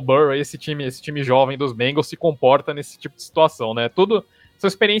o Burrow, esse time jovem dos Bengals, se comporta nesse tipo de situação, né? Tudo são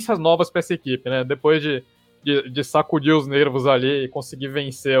experiências novas para essa equipe, né? Depois de sacudir os nervos ali e conseguir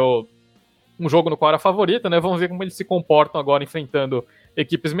vencer um jogo no qual era favorita, né? Vamos ver como eles se comportam agora enfrentando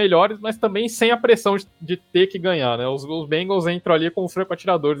equipes melhores, mas também sem a pressão de ter que ganhar, né? Os Bengals entram ali com o franco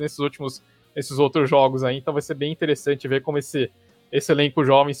atiradores nesses outros jogos aí, então vai ser bem interessante ver como esse elenco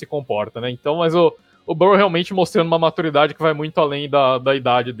jovem se comporta, né? Então, mas o Burrow realmente mostrando uma maturidade que vai muito além da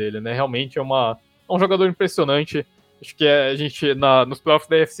idade dele, né? Realmente é um jogador impressionante. Acho que a gente, nos playoffs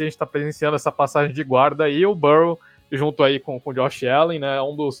da AFC, a gente está presenciando essa passagem de guarda aí, o Burrow, junto aí com o Josh Allen, né?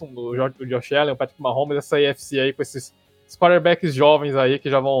 O Josh Allen, o Patrick Mahomes, essa AFC aí com esses quarterbacks jovens aí que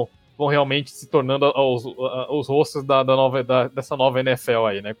já vão realmente se tornando os rostos dessa nova NFL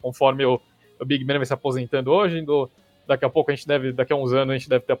aí, né? Conforme o Big Ben vai se aposentando hoje, daqui a pouco daqui a uns anos a gente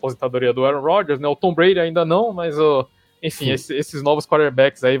deve ter a aposentadoria do Aaron Rodgers, né? O Tom Brady ainda não, mas enfim, esses novos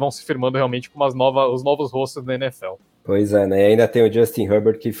quarterbacks aí vão se firmando realmente como os novos rostos da NFL. Pois é, né? E ainda tem o Justin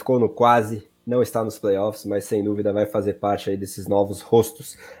Herbert, que ficou no quase, não está nos playoffs, mas sem dúvida vai fazer parte aí desses novos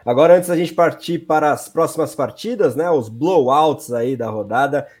rostos. Agora, antes da gente partir para as próximas partidas, né? Os blowouts aí da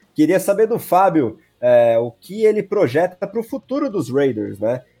rodada, queria saber do Fábio o que ele projeta para o futuro dos Raiders,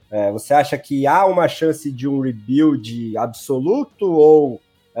 né? Você acha que há uma chance de um rebuild absoluto ou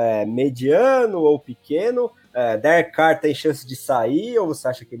mediano ou pequeno? Derek Carr tem chance de sair ou você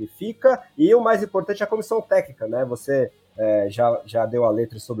acha que ele fica? E o mais importante é a comissão técnica, né? Você já deu a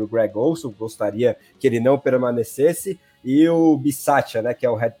letra sobre o Greg Olson, gostaria que ele não permanecesse, e o Bisaccia, né, que é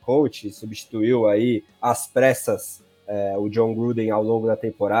o head coach, substituiu aí às pressas o John Gruden ao longo da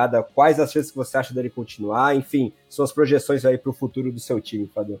temporada. Quais as chances que você acha dele continuar? Enfim, suas projeções aí para o futuro do seu time,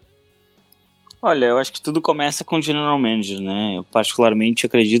 Fábio. Olha, eu acho que tudo começa com o General Manager, né? Eu particularmente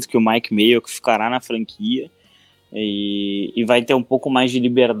acredito que o Mike Mayock ficará na franquia e vai ter um pouco mais de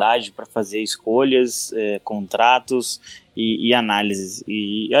liberdade para fazer escolhas, contratos e análises.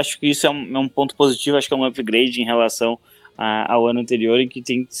 E acho que isso é um ponto positivo, acho que é um upgrade em relação ao ano anterior, em que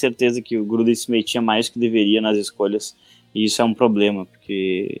tenho certeza que o Gruden se metia mais do que deveria nas escolhas, e isso é um problema,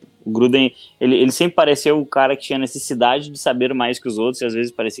 porque o Gruden, ele sempre pareceu o cara que tinha necessidade de saber mais que os outros, e às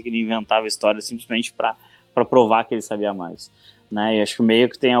vezes parecia que ele inventava histórias simplesmente para provar que ele sabia mais, né? E acho que meio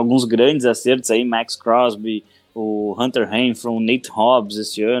que tem alguns grandes acertos aí, Max Crosby, o Hunter Renfrow, o Nate Hobbs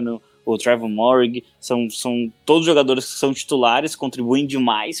esse ano, o Trevor Moehrig, são todos jogadores que são titulares, contribuem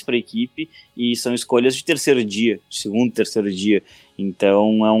demais para a equipe e são escolhas de terceiro dia, segundo, terceiro dia.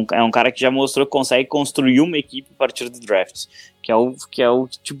 Então é um cara que já mostrou que consegue construir uma equipe a partir do draft, que é o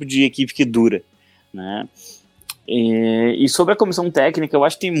tipo de equipe que dura, né? E sobre a comissão técnica, eu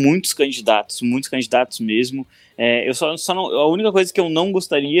acho que tem muitos candidatos mesmo. Eu só não, a única coisa que eu não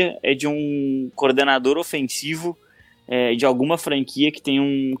gostaria é de um coordenador ofensivo de alguma franquia que tem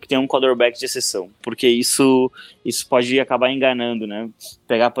um quarterback de exceção, porque isso pode acabar enganando, né?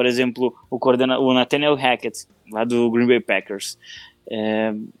 Pegar, por exemplo, o Nathaniel Hackett, lá do Green Bay Packers.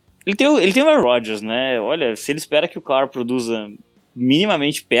 Ele tem o Aaron Rodgers, né? Olha, se ele espera que o Carr produza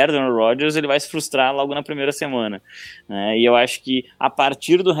minimamente perto do Aaron Rodgers, ele vai se frustrar logo na primeira semana, né? E eu acho que a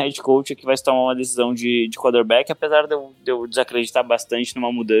partir do head coach é que vai se tomar uma decisão de quarterback, apesar de eu desacreditar bastante numa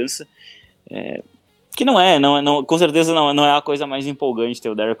mudança, que não, com certeza não é a coisa mais empolgante ter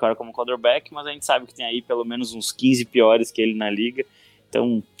o Derek Carr como quarterback, mas a gente sabe que tem aí pelo menos uns 15 piores que ele na liga,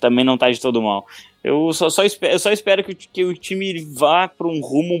 então também não tá de todo mal. Eu só espero que o time vá para um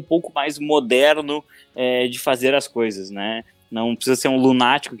rumo um pouco mais moderno de fazer as coisas, né? Não precisa ser um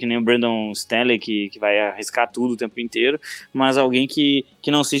lunático que nem o Brandon Staley, que vai arriscar tudo o tempo inteiro, mas alguém que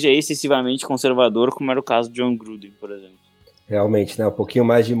não seja excessivamente conservador, como era o caso de John Gruden, por exemplo. Realmente, né? Um pouquinho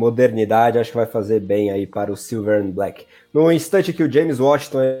mais de modernidade, acho que vai fazer bem aí para o Silver and Black. No instante que o James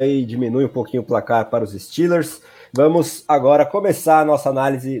Washington aí diminui um pouquinho o placar para os Steelers, vamos agora começar a nossa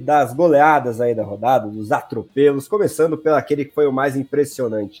análise das goleadas aí da rodada, dos atropelos, começando pelo aquele que foi o mais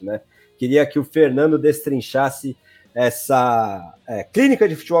impressionante, né? Queria que o Fernando destrinchasse essa clínica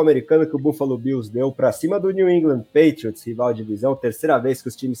de futebol americano que o Buffalo Bills deu para cima do New England Patriots, rival de divisão, terceira vez que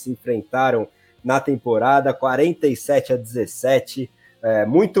os times se enfrentaram na temporada, 47-17,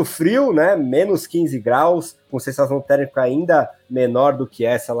 muito frio, né? Menos 15 graus, com sensação térmica ainda menor do que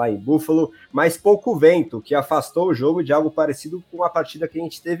essa lá em Buffalo, mas pouco vento, que afastou o jogo de algo parecido com a partida que a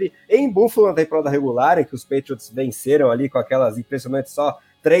gente teve em Buffalo na temporada regular, em que os Patriots venceram ali com aquelas impressionantes só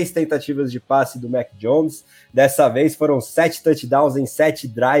 3 tentativas de passe do Mac Jones. Dessa vez foram 7 touchdowns em 7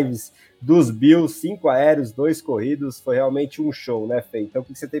 drives dos Bills, 5 aéreos, 2 corridos. Foi realmente um show, né, Fê? Então o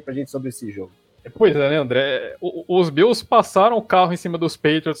que você tem pra gente sobre esse jogo? Pois é, né, André? Os Bills passaram o carro em cima dos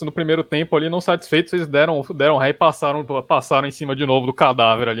Patriots no primeiro tempo ali, não satisfeitos, eles deram ré e passaram em cima de novo do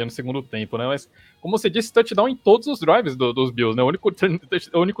cadáver ali no segundo tempo, né? Mas, como você disse, touchdown em todos os drives dos Bills, né?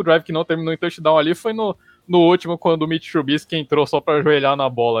 O único drive que não terminou em touchdown ali foi no último, quando o Mitch Trubisky entrou só pra ajoelhar na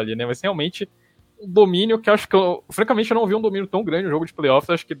bola ali, né? Mas realmente, um domínio que acho que francamente, eu não vi um domínio tão grande no jogo de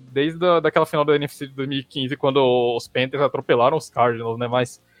playoffs, acho que desde daquela final da NFC de 2015, quando os Panthers atropelaram os Cardinals, né?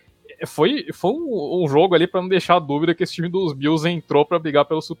 Mas foi um jogo ali para não deixar a dúvida que esse time dos Bills entrou para brigar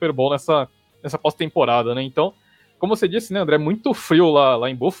pelo Super Bowl nessa pós-temporada, né? Então, como você disse, né, André, é muito frio lá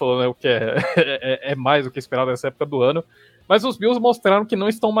em Buffalo, né? O que é mais do que esperado nessa época do ano. Mas os Bills mostraram que não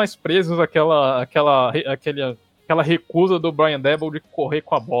estão mais presos àquela recusa do Brian Daboll de correr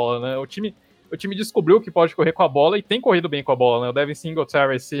com a bola, né? O time descobriu que pode correr com a bola e tem corrido bem com a bola, né? O Devin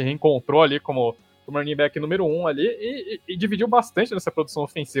Singletary se reencontrou ali como running back número 1 ali e dividiu bastante nessa produção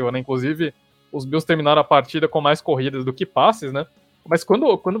ofensiva, né? Inclusive, os Bills terminaram a partida com mais corridas do que passes, né? Mas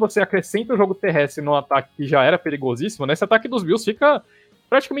quando você acrescenta o jogo terrestre num ataque que já era perigosíssimo, né? Esse ataque dos Bills fica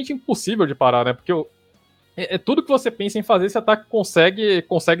praticamente impossível de parar, né? Porque tudo que você pensa em fazer, esse ataque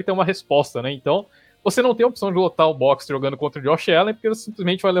consegue ter uma resposta, né? Então, você não tem a opção de lotar o box jogando contra o Josh Allen, porque você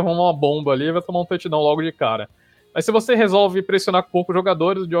simplesmente vai levar uma bomba ali e vai tomar um touchdown logo de cara. Mas se você resolve pressionar com poucos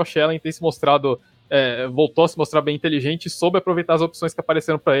jogadores, o Josh Allen tem se mostrado, voltou a se mostrar bem inteligente, soube aproveitar as opções que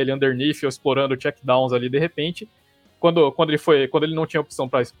apareceram para ele, underneath, ou explorando checkdowns ali de repente. Quando ele não tinha opção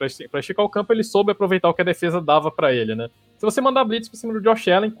para esticar o campo, ele soube aproveitar o que a defesa dava para ele, né? Se você mandar blitz por cima do Josh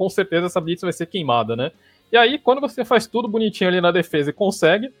Allen, com certeza essa blitz vai ser queimada, né? E aí, quando você faz tudo bonitinho ali na defesa e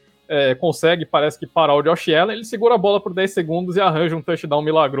consegue, parece que parar o Josh Allen, ele segura a bola por 10 segundos e arranja um touchdown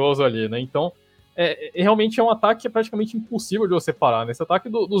milagroso ali, né? Então, realmente é um ataque que é praticamente impossível de você parar, né? Esse ataque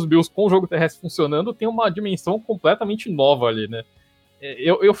dos Bills com o jogo terrestre funcionando tem uma dimensão completamente nova ali, né?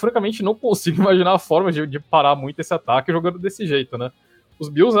 Eu francamente não consigo imaginar a forma de parar muito esse ataque jogando desse jeito, né? Os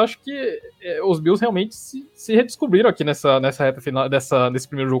Bills, acho que os Bills realmente se redescobriram aqui nessa reta final, nesse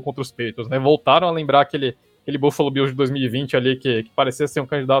primeiro jogo contra os Patriots, né? Voltaram a lembrar aquele Buffalo Bills de 2020 ali, que parecia ser um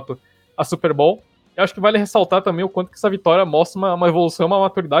candidato a Super Bowl. Eu acho que vale ressaltar também o quanto que essa vitória mostra uma evolução, uma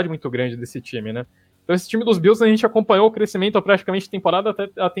maturidade muito grande desse time, né? Então esse time dos Bills a gente acompanhou o crescimento praticamente temporada até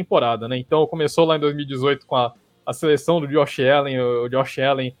a temporada, né? Então começou lá em 2018 com a seleção do Josh Allen, o Josh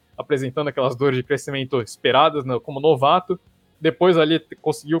Allen apresentando aquelas dores de crescimento esperadas, né, como novato. Depois ali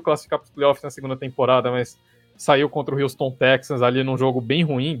conseguiu classificar para os playoffs na segunda temporada, mas saiu contra o Houston Texans ali num jogo bem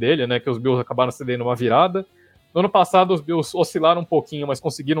ruim dele, né? Que os Bills acabaram cedendo uma virada. No ano passado, os Bills oscilaram um pouquinho, mas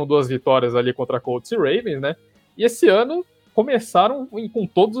conseguiram 2 vitórias ali contra Colts e Ravens, né? E esse ano começaram com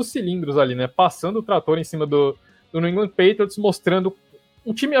todos os cilindros ali, né? Passando o trator em cima do New England Patriots, mostrando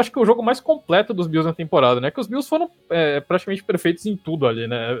um time, acho que o jogo mais completo dos Bills na temporada, né? Que os Bills foram praticamente perfeitos em tudo ali,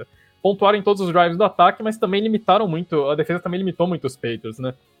 né? Pontuaram em todos os drives do ataque, mas também limitaram muito, a defesa também limitou muito os Patriots,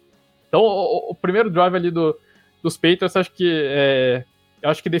 né? Então, o primeiro drive ali dos Patriots, acho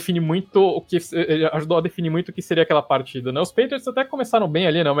que define muito ajudou a definir muito o que seria aquela partida, né? Os Patriots até começaram bem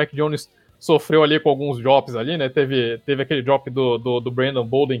ali, né? O Mac Jones sofreu ali com alguns drops ali, né? Teve aquele drop do Brandon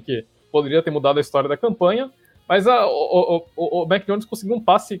Bolden que poderia ter mudado a história da campanha, mas o Mac Jones conseguiu um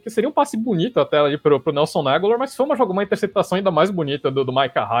passe, que seria um passe bonito até ali pro Nelson Agholor, mas foi uma interceptação ainda mais bonita do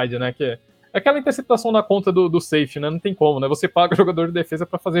Micah Hyde, né? Que é aquela interceptação na conta do safety, né? Não tem como, né? Você paga o jogador de defesa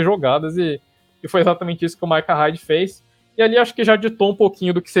para fazer jogadas e foi exatamente isso que o Micah Hyde fez. E ali acho que já ditou um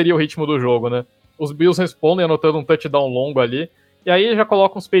pouquinho do que seria o ritmo do jogo, né? Os Bills respondem anotando um touchdown longo ali, e aí já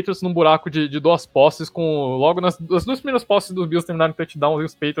colocam os Patriots num buraco de 2 posses, logo nas 2 primeiras posses dos Bills terminaram em touchdown e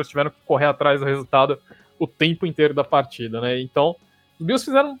os Patriots tiveram que correr atrás do resultado o tempo inteiro da partida, né? Então, os Bills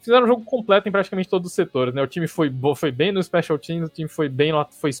fizeram um jogo completo em praticamente todos os setores, né? O time foi bem no special teams, o time foi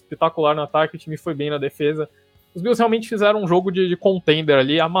espetacular no ataque, o time foi bem na defesa. Os Bills realmente fizeram um jogo de contender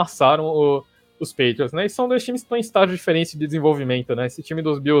ali, amassaram os Patriots, né? E são dois times que estão em estágio diferente de desenvolvimento, né? Esse time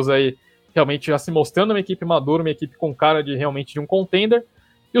dos Bills aí realmente já se mostrando uma equipe madura, uma equipe com cara de realmente de um contender.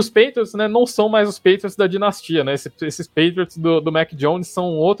 E os Patriots, né, não são mais os Patriots da dinastia, né? Esses Patriots do Mac Jones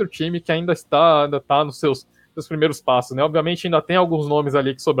são outro time que ainda está nos seus primeiros passos, né? Obviamente ainda tem alguns nomes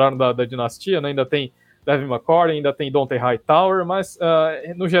ali que sobraram da dinastia, né? Ainda tem Devin McCourty, ainda tem Dante Hightower, mas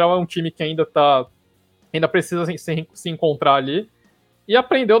no geral é um time que ainda precisa se encontrar ali e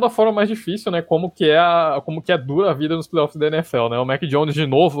aprendeu da forma mais difícil, né? Como que é dura a vida nos playoffs da NFL, né? O Mac Jones de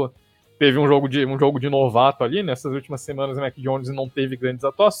novo teve um jogo de novato ali, nessas últimas semanas o Mac Jones não teve grandes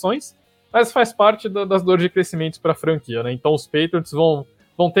atuações, mas faz parte das dores de crescimento para a franquia, né? Então os Patriots vão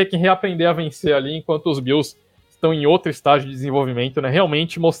ter que reaprender a vencer ali, enquanto os Bills estão em outro estágio de desenvolvimento, né?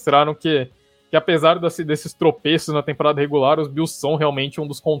 Realmente mostraram que apesar desses tropeços na temporada regular, os Bills são realmente um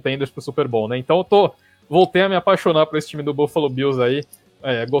dos contenders para o Super Bowl, né? Então voltei a me apaixonar por esse time do Buffalo Bills aí.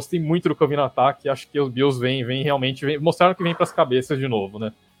 Gostei muito do que eu vi no ataque, acho que os Bills mostraram que vem para as cabeças de novo,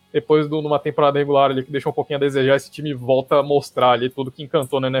 né? Depois de uma temporada regular ali que deixou um pouquinho a desejar, esse time volta a mostrar ali tudo que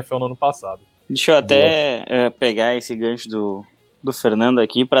encantou na NFL no ano passado. Deixa eu até pegar esse gancho do Fernando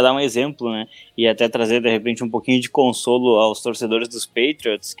aqui para dar um exemplo, né? E até trazer de repente um pouquinho de consolo aos torcedores dos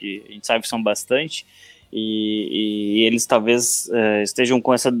Patriots, que a gente sabe que são bastante, e eles talvez estejam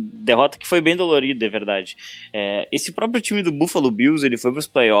com essa derrota que foi bem dolorida, é verdade. Esse próprio time do Buffalo Bills, ele foi para os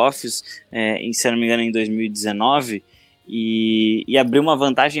playoffs, se não me engano, em 2019, e abriu uma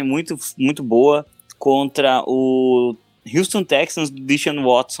vantagem muito, muito boa contra o Houston Texans do Deshaun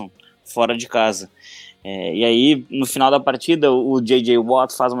Watson, fora de casa. E aí, no final da partida, o J.J.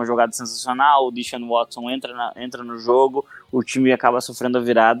 Watt faz uma jogada sensacional, o Deshaun Watson entra no jogo, o time acaba sofrendo a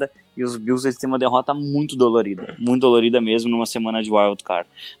virada, e os Bills eles têm uma derrota muito dolorida mesmo, numa semana de wild card.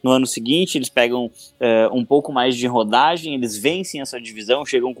 No ano seguinte, eles pegam um pouco mais de rodagem, eles vencem essa divisão,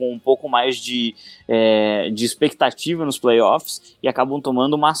 chegam com um pouco mais de expectativa nos playoffs, e acabam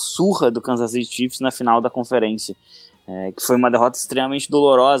tomando uma surra do Kansas City Chiefs na final da conferência, que foi uma derrota extremamente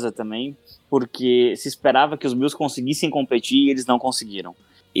dolorosa também, porque se esperava que os Bills conseguissem competir e eles não conseguiram.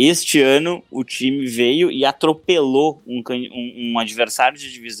 Este ano, o time veio e atropelou um adversário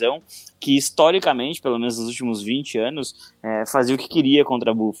de divisão que, historicamente, pelo menos nos últimos 20 anos, fazia o que queria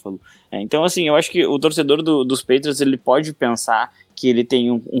contra Buffalo. Então, assim, eu acho que o torcedor dos Patriots ele pode pensar que ele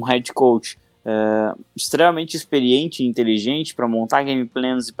tem um head coach extremamente experiente e inteligente para montar game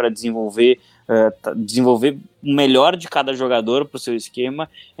plans e para desenvolver o melhor de cada jogador para o seu esquema,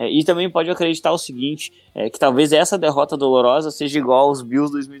 e também pode acreditar o seguinte, que talvez essa derrota dolorosa seja igual aos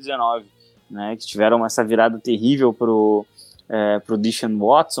Bills 2019, né, que tiveram essa virada terrível pro Deshaun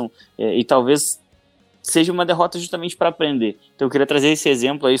Watson, e talvez seja uma derrota justamente para aprender. Então eu queria trazer esse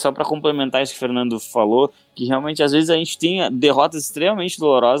exemplo aí só para complementar isso que o Fernando falou, que realmente às vezes a gente tem derrotas extremamente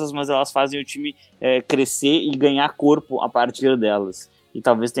dolorosas, mas elas fazem o time crescer e ganhar corpo a partir delas. E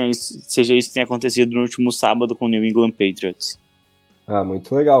talvez seja isso que tenha acontecido no último sábado com o New England Patriots.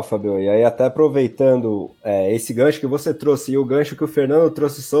 Muito legal, Fabio. E aí, até aproveitando esse gancho que você trouxe e o gancho que o Fernando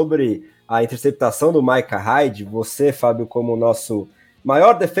trouxe sobre a interceptação do Micah Hyde, você, Fábio, como o nosso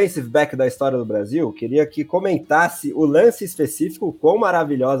maior defensive back da história do Brasil, queria que comentasse o lance específico, quão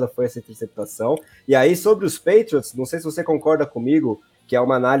maravilhosa foi essa interceptação. E aí, sobre os Patriots, não sei se você concorda comigo, que é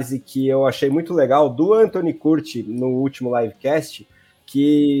uma análise que eu achei muito legal do Anthony Curti no último livecast,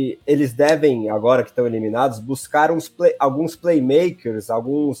 que eles devem, agora que estão eliminados, buscar alguns playmakers,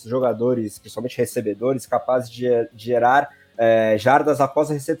 alguns jogadores, principalmente recebedores, capazes de gerar jardas após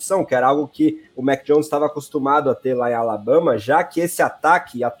a recepção, que era algo que o Mac Jones estava acostumado a ter lá em Alabama, já que esse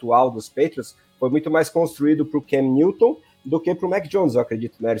ataque atual dos Patriots foi muito mais construído para o Cam Newton do que para o Mac Jones, eu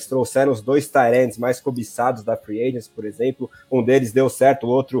acredito, né? Eles trouxeram os dois tight ends mais cobiçados da Free Agents, por exemplo, um deles deu certo, o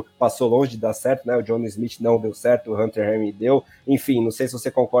outro passou longe de dar certo, né? O John Smith não deu certo, o Hunter Henry deu, enfim, não sei se você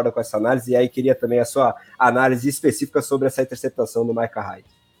concorda com essa análise, e aí queria também a sua análise específica sobre essa interceptação do Micah Hyde.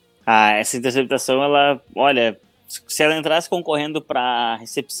 Essa interceptação, olha, se ela entrasse concorrendo para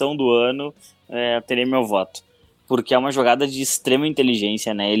recepção do ano, eu teria meu voto. Porque é uma jogada de extrema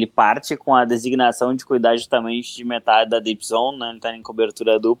inteligência, né? Ele parte com a designação de cuidar justamente de metade da deep zone, né? Ele tá em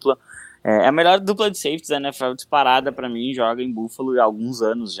cobertura dupla. É a melhor dupla de safeties da NFL disparada para mim, joga em Buffalo há alguns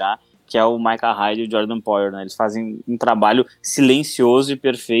anos já, que é o Micah Hyde e o Jordan Poyer, né? Eles fazem um trabalho silencioso e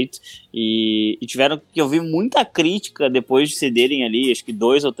perfeito, e tiveram que ouvir muita crítica depois de cederem ali, acho que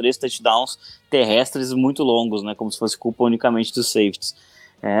 2 ou 3 touchdowns terrestres muito longos, né? Como se fosse culpa unicamente dos safeties.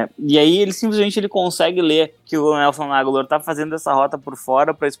 E aí ele simplesmente consegue ler que o Nelson Agholor tá fazendo essa rota por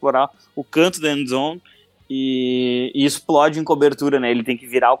fora para explorar o canto da end zone e explode em cobertura, né? Ele tem que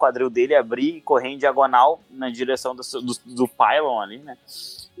virar o quadril dele, abrir e correr em diagonal na direção do pylon ali, né?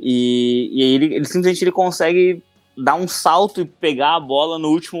 E aí ele simplesmente consegue dar um salto e pegar a bola no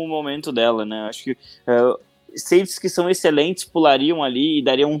último momento dela, né? Acho que safeties que são excelentes pulariam ali e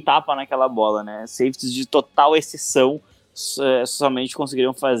dariam um tapa naquela bola, né? Safeties de total exceção somente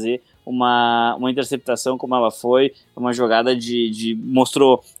conseguiriam fazer uma interceptação como ela foi, uma jogada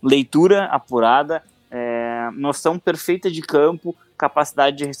mostrou leitura apurada, noção perfeita de campo,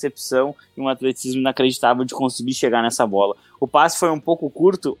 capacidade de recepção e um atleticismo inacreditável de conseguir chegar nessa bola. O passe foi um pouco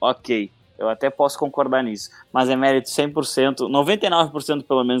curto, ok, eu até posso concordar nisso, mas é mérito 100%, 99%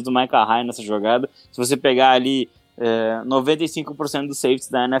 pelo menos do Micah Hyde nessa jogada. Se você pegar ali 95% dos safeties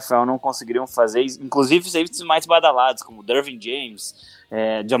da NFL não conseguiriam fazer, inclusive safeties mais badalados, como Dervin James,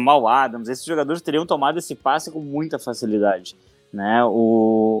 Jamal Adams, esses jogadores teriam tomado esse passe com muita facilidade, né?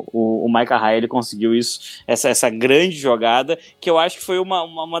 O Micah Hyde, ele conseguiu isso, essa grande jogada, que eu acho que foi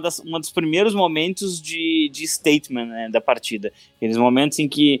uma dos primeiros momentos de statement, né, da partida, aqueles momentos em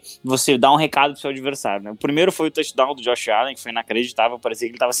que você dá um recado pro seu adversário, né? O primeiro foi o touchdown do Josh Allen, que foi inacreditável, parecia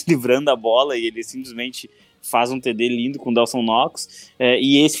que ele estava se livrando da bola e ele simplesmente faz um TD lindo com o Dawson Knox,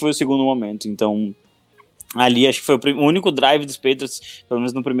 e esse foi o segundo momento. Então ali acho que foi o único drive dos Patriots, pelo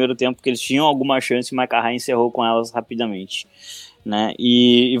menos no primeiro tempo, que eles tinham alguma chance e o Micah Hyde encerrou com elas rapidamente, né?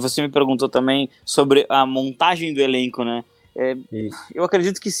 E você me perguntou também sobre a montagem do elenco, né? Eu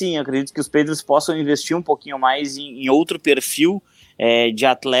acredito que sim, acredito que os Patriots possam investir um pouquinho mais em outro perfil de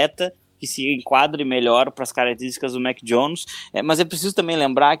atleta que se enquadre melhor para as características do Mac Jones, mas é preciso também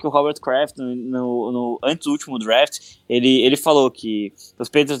lembrar que o Robert Kraft, antes do último draft, ele falou que os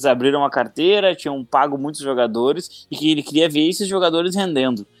Patriots abriram a carteira, tinham pago muitos jogadores e que ele queria ver esses jogadores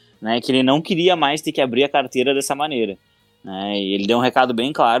rendendo, né, que ele não queria mais ter que abrir a carteira dessa maneira, né, e ele deu um recado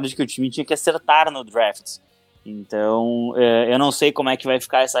bem claro de que o time tinha que acertar no draft. Então eu não sei como é que vai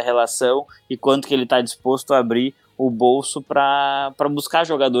ficar essa relação e quanto que ele está disposto a abrir o bolso para buscar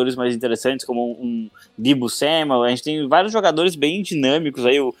jogadores mais interessantes, como um Deebo Samuel. A gente tem vários jogadores bem dinâmicos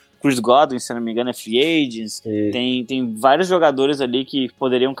aí, o Chris Godwin, se não me engano, é free agents. Tem vários jogadores ali que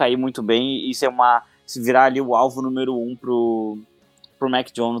poderiam cair muito bem e se virar ali o alvo número 1 pro Mac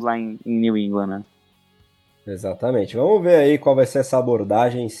Jones lá em New England, né? Exatamente. Vamos ver aí qual vai ser essa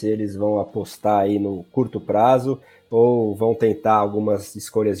abordagem, se eles vão apostar aí no curto prazo ou vão tentar algumas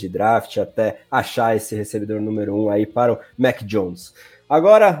escolhas de draft até achar esse recebedor número 1 aí para o Mac Jones.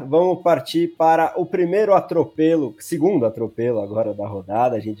 Agora vamos partir para o segundo atropelo agora da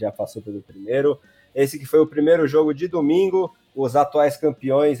rodada, a gente já passou pelo primeiro. Esse que foi o primeiro jogo de domingo, os atuais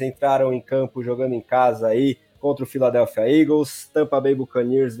campeões entraram em campo jogando em casa aí contra o Philadelphia Eagles, Tampa Bay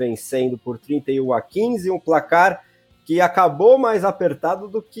Buccaneers vencendo por 31-15, um placar que acabou mais apertado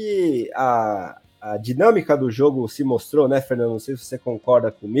do que a dinâmica do jogo se mostrou, né, Fernando? Não sei se você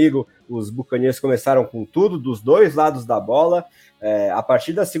concorda comigo, os Buccaneers começaram com tudo, dos dois lados da bola, a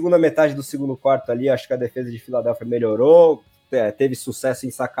partir da segunda metade do segundo quarto ali, acho que a defesa de Philadelphia melhorou, teve sucesso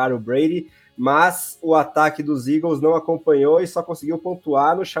em sacar o Brady, mas o ataque dos Eagles não acompanhou e só conseguiu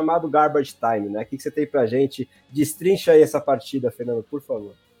pontuar no chamado garbage time, né? O que você tem pra gente? Destrincha aí essa partida, Fernando, por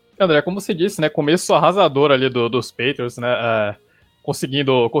favor. André, como você disse, né, começo arrasador ali dos Patriots, né,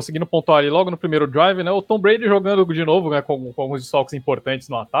 conseguindo pontuar ali logo no primeiro drive, né, o Tom Brady jogando de novo, né, com alguns desfalques importantes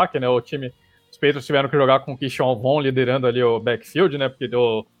no ataque, né, os Patriots tiveram que jogar com o Keyshawn Vaughn liderando ali o backfield, né, porque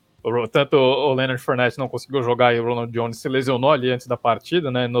tanto o Leonard Fournette não conseguiu jogar e o Ronald Jones se lesionou ali antes da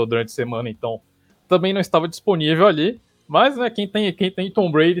partida, né, durante a semana, então também não estava disponível ali, mas, né, quem tem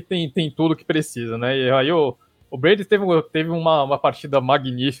Tom Brady tem tudo que precisa, né, e aí o Brady teve uma partida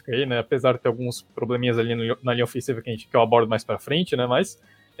magnífica aí, né, apesar de ter alguns probleminhas ali na linha ofensiva que eu abordo mais pra frente, né, mas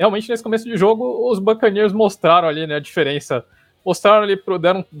realmente nesse começo de jogo os Buccaneers mostraram ali, né, a diferença,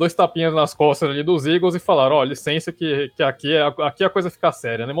 deram 2 tapinhas nas costas ali dos Eagles e falaram, licença que aqui a coisa fica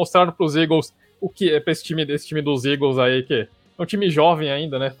séria, né, mostraram pros Eagles o que é pra esse time dos Eagles aí, que é um time jovem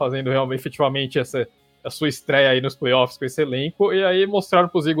ainda, né, fazendo realmente, efetivamente a sua estreia aí nos playoffs com esse elenco, e aí mostraram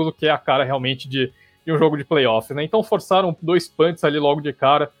pros Eagles o que é a cara realmente de um jogo de playoffs, né? Então forçaram 2 punts ali logo de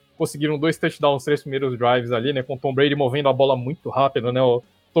cara, conseguiram 2 touchdowns nos 3 primeiros drives ali, né? Com o Tom Brady movendo a bola muito rápido, né? O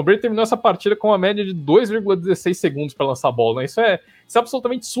Tom Brady terminou essa partida com uma média de 2,16 segundos para lançar a bola, né? Isso é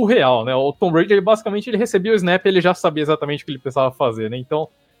absolutamente surreal, né? O Tom Brady, ele recebia o snap e ele já sabia exatamente o que ele precisava fazer, né? Então,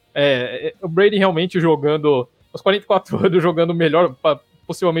 o Brady realmente jogando, aos 44 anos, jogando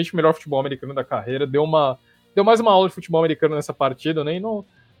possivelmente o melhor futebol americano da carreira, deu mais uma aula de futebol americano nessa partida, né? E não,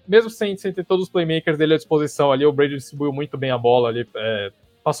 mesmo sem ter todos os playmakers dele à disposição ali, o Brady distribuiu muito bem a bola ali,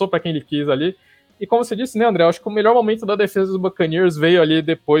 passou para quem ele quis ali. E como você disse, né, André, eu acho que o melhor momento da defesa dos Buccaneers veio ali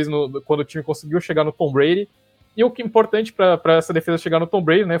depois, quando o time conseguiu chegar no Tom Brady. E o que é importante para essa defesa chegar no Tom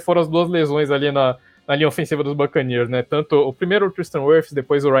Brady, né, foram as 2 lesões ali na linha ofensiva dos Buccaneers, né, tanto o primeiro o Tristan Wirfs,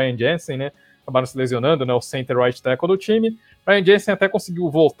 depois o Ryan Jensen, né, acabaram se lesionando, né, o center right tackle do time. Ryan Jensen até conseguiu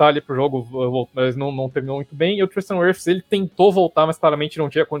voltar ali pro jogo, mas não terminou muito bem, e o Tristan Wirfs, ele tentou voltar, mas claramente não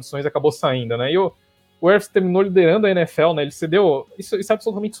tinha condições e acabou saindo, né, e o Wirfs terminou liderando a NFL, né, ele cedeu, isso é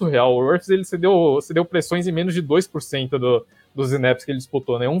absolutamente surreal, o Wirfs ele cedeu pressões em menos de 2% dos snaps que ele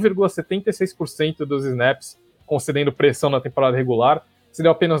disputou, né, 1,76% dos snaps concedendo pressão na temporada regular,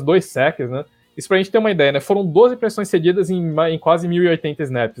 cedeu apenas 2 sacks, né, isso pra gente ter uma ideia, né, foram 12 pressões cedidas em quase 1.080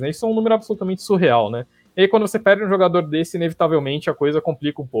 snaps, né, isso é um número absolutamente surreal, né, e aí quando você perde um jogador desse, inevitavelmente a coisa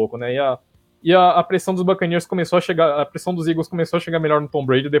complica um pouco, né, e a pressão dos Buccaneers começou a chegar, a pressão dos Eagles começou a chegar melhor no Tom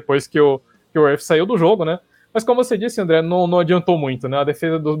Brady depois que o Wirfs saiu do jogo, né? Mas como você disse, André, não adiantou muito, né? A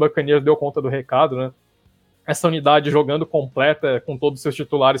defesa dos Buccaneers deu conta do recado, né? Essa unidade jogando completa com todos os seus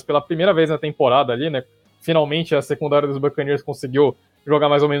titulares pela primeira vez na temporada ali, né? Finalmente a secundária dos Buccaneers conseguiu jogar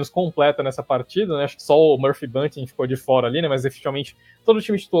mais ou menos completa nessa partida, né? Acho que só o Murphy Bunting ficou de fora ali, né? Mas efetivamente todo o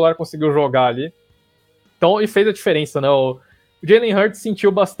time titular conseguiu jogar ali. Então, e fez a diferença, né? O Jalen Hurts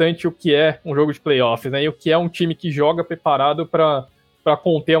sentiu bastante o que é um jogo de playoffs, né? E o que é um time que joga preparado para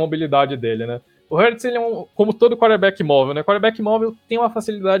conter a mobilidade dele, né? O Hurts, ele é como todo quarterback móvel, né? Quarterback móvel tem uma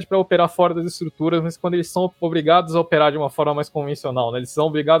facilidade para operar fora das estruturas, mas quando eles são obrigados a operar de uma forma mais convencional, né? Eles são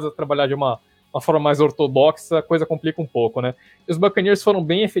obrigados a trabalhar de uma forma mais ortodoxa, a coisa complica um pouco, né? E os Buccaneers foram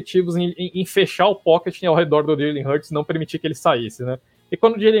bem efetivos em fechar o pocket ao redor do Jalen Hurts e não permitir que ele saísse, né? E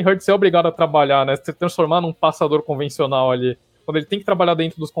quando o Jalen Hurts é obrigado a trabalhar, né? Se transformar num passador convencional ali, quando ele tem que trabalhar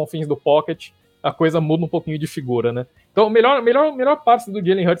dentro dos confins do pocket, a coisa muda um pouquinho de figura, né? Então, a melhor parte do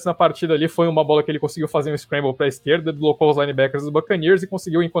Jalen Hurts na partida ali foi uma bola que ele conseguiu fazer um scramble para a esquerda, deslocou os linebackers dos Buccaneers e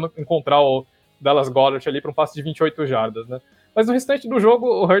conseguiu encontrar o Dallas Goedert ali para um passe de 28 jardas, né? Mas no restante do jogo,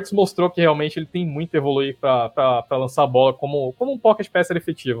 o Hurts mostrou que realmente ele tem muito a evoluir para lançar a bola como um pocket passer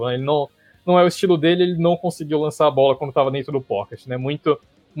efetivo, né? Ele não é o estilo dele, ele não conseguiu lançar a bola quando estava dentro do pocket, né? Muito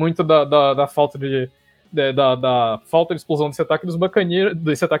da falta da falta de explosão desse ataque dos Buccaneers,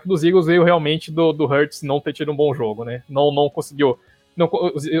 desse ataque dos Eagles, veio realmente do Hurts não ter tido um bom jogo, né? Não conseguiu.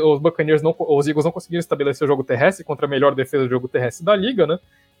 Os Buccaneers, os Eagles não conseguiram estabelecer o jogo terrestre contra a melhor defesa do jogo terrestre da liga, né?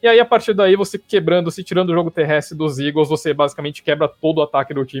 E aí, a partir daí, você tirando o jogo terrestre dos Eagles, você basicamente quebra todo o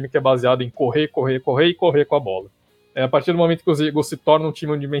ataque do time, que é baseado em correr com a bola. A partir do momento que os Eagles se tornam um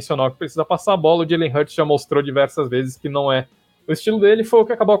time unidimensional que precisa passar a bola, o Jalen Hurts já mostrou diversas vezes que não é o estilo dele, foi o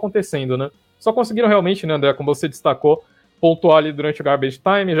que acabou acontecendo, né? Só conseguiram realmente, né, André, como você destacou, pontuar ali durante o garbage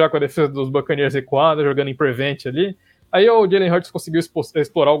time, já com a defesa dos Buccaneers recuada, jogando em prevent ali. Aí o Jalen Hurts conseguiu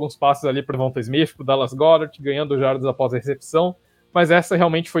explorar alguns passes ali para o Devonta Smith, para o Dallas Goedert, ganhando jardas após a recepção, mas essa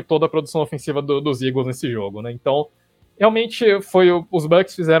realmente foi toda a produção ofensiva dos Eagles nesse jogo, né? Então, realmente os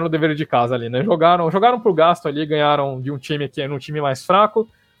Bucs fizeram o dever de casa ali, né? Jogaram pro gasto ali, ganharam de um time que era um time mais fraco,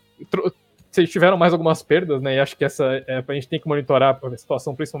 tiveram mais algumas perdas, né? E acho que a gente tem que monitorar a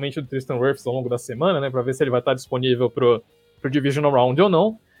situação, principalmente do Tristan Wirfs ao longo da semana, né? Para ver se ele vai estar disponível pro Divisional Round ou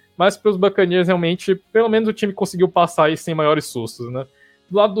não. Mas para os Buccaneers, realmente, pelo menos o time conseguiu passar aí sem maiores sustos, né?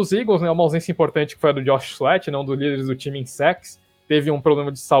 Do lado dos Eagles, né? Uma ausência importante que foi a do Josh Sweat, né? Um dos líderes do time em sacks. Teve um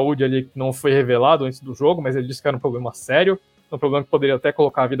problema de saúde ali que não foi revelado antes do jogo, mas ele disse que era um problema sério, um problema que poderia até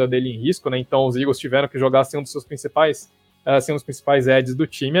colocar a vida dele em risco, né? Então os Eagles tiveram que jogar sem um dos principais edges do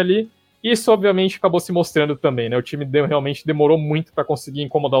time ali. E isso, obviamente, acabou se mostrando também, né? O time realmente demorou muito para conseguir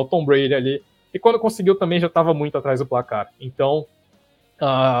incomodar o Tom Brady ali. E quando conseguiu também já estava muito atrás do placar. Então,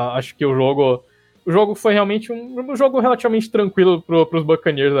 acho que o jogo foi realmente um jogo relativamente tranquilo para os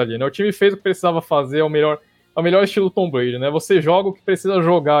Buccaneers ali, né? O time fez o que precisava fazer, é o melhor estilo Tom Brady, né? Você joga o que precisa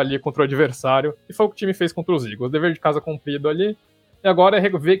jogar ali contra o adversário, e foi o que o time fez contra os Eagles. Dever de casa cumprido ali. E agora é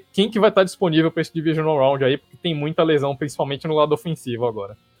ver quem que vai estar disponível para esse Divisional Round aí, porque tem muita lesão, principalmente no lado ofensivo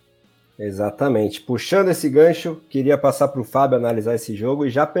agora. Exatamente. Puxando esse gancho, queria passar para o Fábio analisar esse jogo e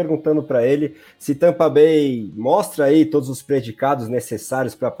já perguntando para ele se Tampa Bay mostra aí todos os predicados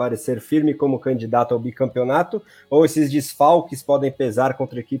necessários para aparecer firme como candidato ao bicampeonato, ou esses desfalques podem pesar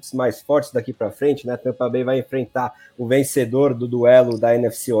contra equipes mais fortes daqui para frente, né? Tampa Bay vai enfrentar o vencedor do duelo da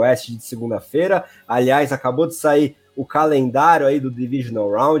NFC Oeste de segunda-feira. Aliás, acabou de sair o calendário aí do Divisional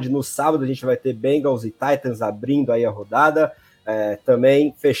Round. No sábado a gente vai ter Bengals e Titans abrindo aí a rodada.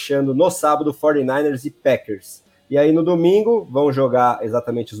 Também fechando no sábado 49ers e Packers. E aí no domingo vão jogar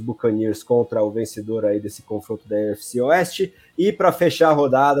exatamente os Buccaneers contra o vencedor aí desse confronto da NFC Oeste. E para fechar a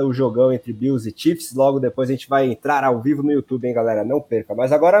rodada, o jogão entre Bills e Chiefs. Logo depois a gente vai entrar ao vivo no YouTube, hein, galera? Não perca.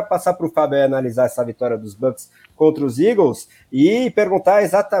 Mas agora passar para o Fábio aí analisar essa vitória dos Bucs contra os Eagles e perguntar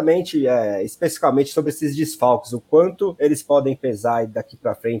exatamente, especificamente sobre esses desfalques, o quanto eles podem pesar daqui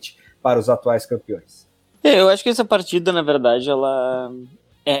para frente para os atuais campeões. Eu acho que essa partida, na verdade,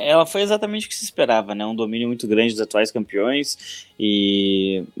 ela foi exatamente o que se esperava, né? Um domínio muito grande dos atuais campeões.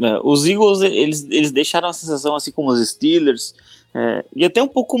 E os Eagles, eles deixaram a sensação, assim como os Steelers, e até um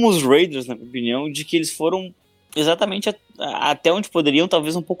pouco como os Raiders, na minha opinião, de que eles foram exatamente até onde poderiam,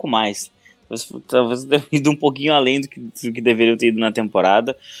 talvez um pouco mais. Talvez tenham ido um pouquinho além do que deveriam ter ido na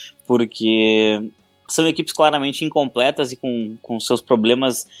temporada, porque são equipes claramente incompletas e com seus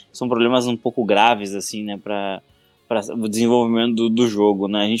problemas, são problemas um pouco graves, assim, né, para o desenvolvimento do jogo,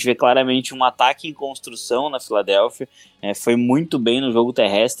 né? A gente vê claramente um ataque em construção na Filadélfia, foi muito bem no jogo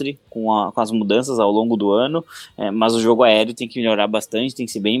terrestre com as mudanças ao longo do ano, mas o jogo aéreo tem que melhorar bastante, tem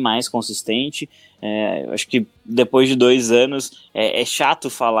que ser bem mais consistente. Acho que depois de 2 anos é chato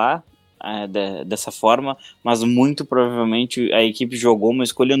falar dessa forma, mas muito provavelmente a equipe jogou uma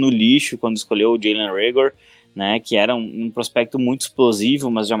escolha no lixo quando escolheu o Jalen Reagor, né, que era um prospecto muito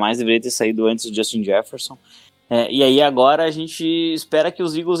explosivo, mas jamais deveria ter saído antes do Justin Jefferson. E aí agora a gente espera que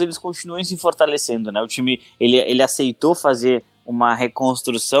os Eagles eles continuem se fortalecendo, né? O time ele aceitou fazer uma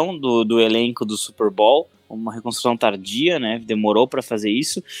reconstrução do elenco do Super Bowl, uma reconstrução tardia, né? Demorou para fazer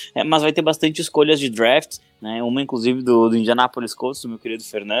isso, mas vai ter bastante escolhas de draft, né? Uma inclusive do Indianapolis Colts, do meu querido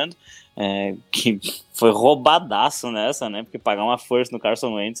Fernando, que foi roubadaço nessa, né? Porque pagar uma first no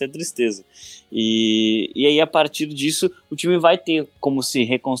Carson Wentz é tristeza. E aí a partir disso o time vai ter como se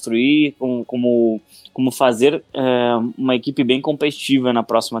reconstruir, como fazer uma equipe bem competitiva na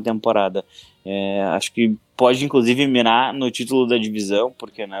próxima temporada. Acho que pode inclusive mirar no título da divisão,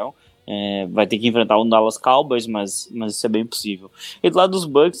 por que não? Vai ter que enfrentar o Dallas Cowboys, mas isso é bem possível. E do lado dos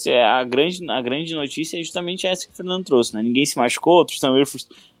Bucks, a grande notícia é justamente essa que o Fernando trouxe, né? Ninguém se machucou, outros também.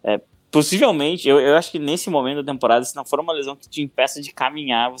 Possivelmente, eu acho que nesse momento da temporada, se não for uma lesão que te impeça de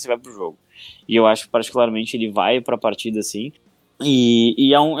caminhar, você vai pro jogo. E eu acho que particularmente ele vai pra partida assim.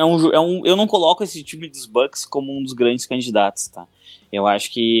 E eu não coloco esse time dos Bucks como um dos grandes candidatos, tá? Eu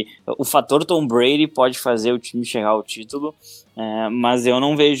acho que o fator Tom Brady pode fazer o time chegar ao título, mas eu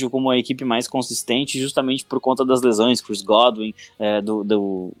não vejo como a equipe mais consistente justamente por conta das lesões, Chris Godwin,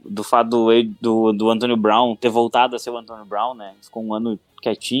 do fato do Antonio Brown ter voltado a ser o Antonio Brown, né? Ficou um ano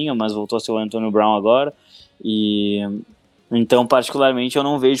quietinho, mas voltou a ser o Antonio Brown agora. Então, particularmente, eu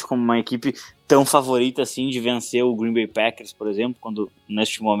não vejo como uma equipe tão favorita assim de vencer o Green Bay Packers, por exemplo, quando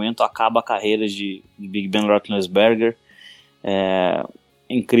neste momento acaba a carreira de Big Ben Roethlisberger.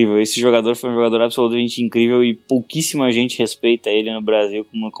 Incrível, esse jogador foi um jogador absolutamente incrível e pouquíssima gente respeita ele no Brasil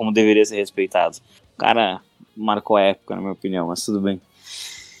como deveria ser respeitado. O cara marcou a época, na minha opinião, mas tudo bem.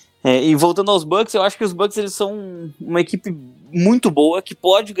 E voltando aos Bucks, eu acho que os Bucks eles são uma equipe muito boa que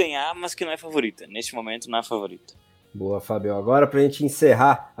pode ganhar, mas que não é favorita. Neste momento não é favorita. Boa, Fábio. Agora, para a gente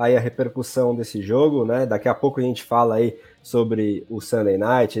encerrar aí a repercussão desse jogo, né? Daqui a pouco a gente fala aí sobre o Sunday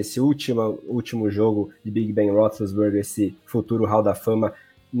Night, esse último jogo de Big Ben Roethlisberger, esse futuro Hall da Fama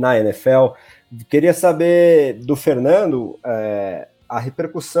na NFL. Queria saber do Fernando a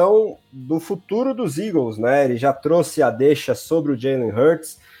repercussão do futuro dos Eagles, né? Ele já trouxe a deixa sobre o Jalen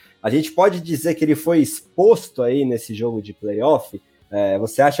Hurts. A gente pode dizer que ele foi exposto aí nesse jogo de playoff?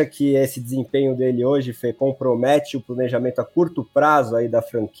 Você acha que esse desempenho dele hoje compromete o planejamento a curto prazo aí da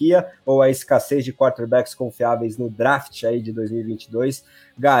franquia, ou a escassez de quarterbacks confiáveis no draft aí de 2022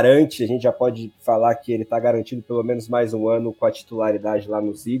 garante, a gente já pode falar que ele está garantido pelo menos mais um ano com a titularidade lá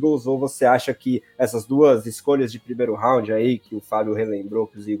nos Eagles, ou você acha que essas duas escolhas de primeiro round aí, que o Fábio relembrou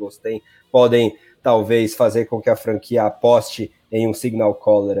que os Eagles têm, podem talvez fazer com que a franquia aposte em um signal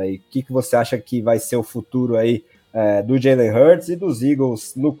caller aí? O que você acha que vai ser o futuro aí do Jalen Hurts e dos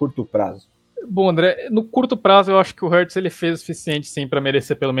Eagles no curto prazo? Bom, André, no curto prazo eu acho que o Hurts ele fez o suficiente sim para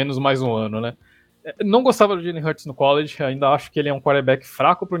merecer pelo menos mais um ano, né? Não gostava do Jalen Hurts no college, ainda acho que ele é um quarterback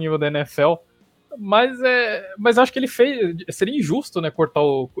fraco pro nível da NFL, mas acho que ele fez, seria injusto, né, cortar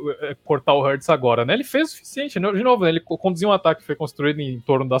o Hurts agora, né? Ele fez o suficiente, né? De novo, né, ele conduziu um ataque que foi construído em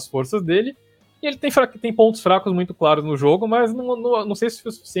torno das forças dele, e ele tem pontos fracos muito claros no jogo, mas não sei se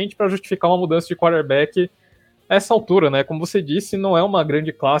foi o suficiente para justificar uma mudança de quarterback a essa altura, né? Como você disse, não é uma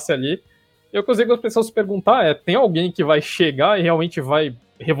grande classe ali. Eu consigo as pessoas se perguntar, tem alguém que vai chegar e realmente vai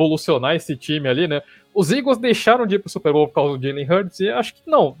revolucionar esse time ali, né? Os Eagles deixaram de ir pro Super Bowl por causa do Jalen Hurts e acho que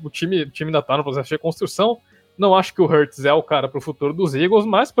não. O time ainda tá no processo de reconstrução. Não acho que o Hurts é o cara pro futuro dos Eagles,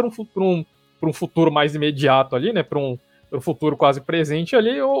 mas para um um futuro mais imediato ali, né? Para um futuro quase presente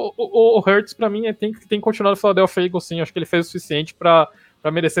ali, o Hurts, para mim, tem que continuar no Philadelphia Eagles, sim. Acho que ele fez o suficiente para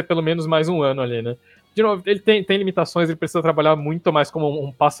merecer pelo menos mais um ano ali, né? De novo, ele tem limitações, ele precisa trabalhar muito mais como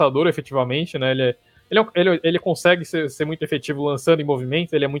um passador, efetivamente, né? Ele consegue ser muito efetivo lançando em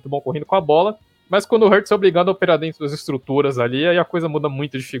movimento, ele é muito bom correndo com a bola, mas quando o Hurts é obrigado a operar dentro das estruturas ali, aí a coisa muda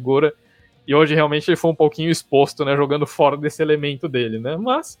muito de figura, e hoje realmente ele foi um pouquinho exposto, né? Jogando fora desse elemento dele, né?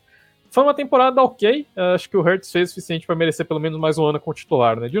 Mas foi uma temporada ok, acho que o Hurts fez o suficiente para merecer pelo menos mais um ano como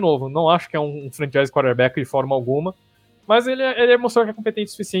titular, né? De novo, não acho que é um franchise quarterback de forma alguma, mas ele mostrou que é competente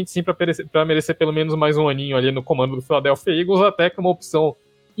o suficiente sim para merecer pelo menos mais um aninho ali no comando do Philadelphia Eagles, até que uma opção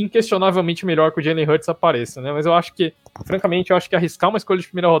inquestionavelmente melhor que o Jalen Hurts apareça, né? Mas eu acho que, francamente, arriscar uma escolha de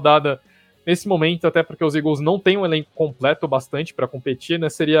primeira rodada nesse momento, até porque os Eagles não têm um elenco completo bastante para competir, né?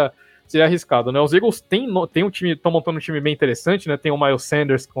 Seria arriscado, né? Os Eagles têm um time, estão montando um time bem interessante, né? Tem o Miles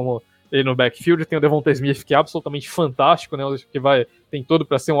Sanders como ele no backfield, tem o Devonta Smith, que é absolutamente fantástico, né? Que tem tudo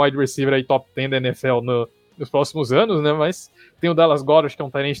para ser um wide receiver aí top 10 da NFL nos próximos anos, né? Mas tem o Dallas Goedert, que é um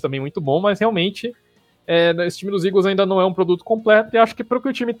tight end também muito bom, mas realmente esse time dos Eagles ainda não é um produto completo, e acho que para o que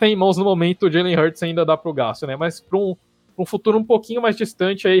o time tem em mãos no momento, o Jalen Hurts ainda dá pro gasto, né? Mas para um futuro um pouquinho mais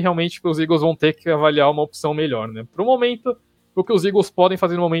distante, aí realmente os Eagles vão ter que avaliar uma opção melhor, né? Pro momento, o que os Eagles podem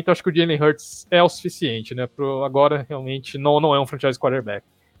fazer no momento, acho que o Jalen Hurts é o suficiente, né? Agora, realmente, não é um franchise quarterback.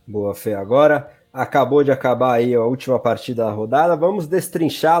 Boa, Fê. Agora acabou de acabar aí a última partida da rodada. Vamos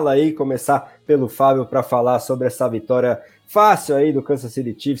destrinchá-la aí, começar pelo Fábio para falar sobre essa vitória fácil aí do Kansas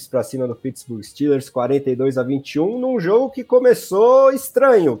City Chiefs para cima do Pittsburgh Steelers, 42-21, num jogo que começou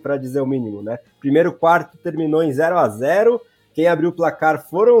estranho, para dizer o mínimo, né? Primeiro quarto terminou em 0-0. Quem abriu o placar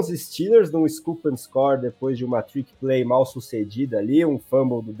foram os Steelers num scoop and score depois de uma trick play mal sucedida ali, um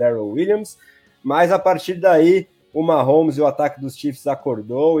fumble do Darrell Williams. Mas a partir daí, o Mahomes e o ataque dos Chiefs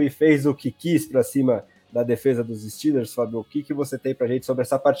acordou e fez o que quis para cima da defesa dos Steelers. Fábio, o que você tem para a gente sobre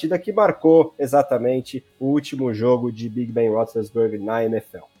essa partida que marcou exatamente o último jogo de Big Ben Roethlisberger na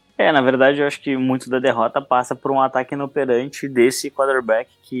NFL? Na verdade, eu acho que muito da derrota passa por um ataque inoperante desse quarterback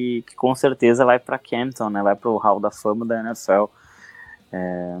que com certeza vai para Campton, né? Vai para o Hall da Fama da NFL.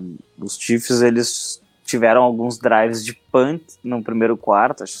 Os Chiefs, eles tiveram alguns drives de punt no primeiro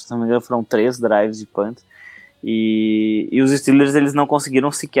quarto, acho que, se não me engano, foram 3 drives de punt. E os Steelers, eles não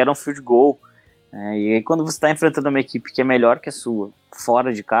conseguiram sequer um field goal. E aí, quando você está enfrentando uma equipe que é melhor que a sua,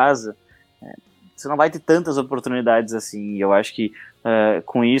 fora de casa, você não vai ter tantas oportunidades assim. Eu acho que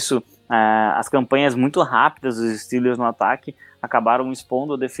com isso, as campanhas muito rápidas dos Steelers no ataque acabaram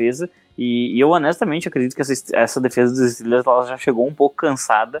expondo a defesa. E eu honestamente acredito que essa defesa dos Steelers ela já chegou um pouco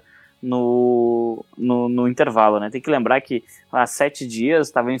cansada no intervalo, né? Tem que lembrar que há 7 dias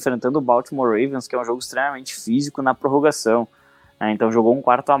estava enfrentando o Baltimore Ravens, que é um jogo extremamente físico na prorrogação, né? Então jogou um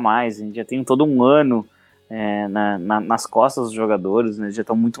quarto a mais, a gente já tem todo um ano nas costas dos jogadores, né? Já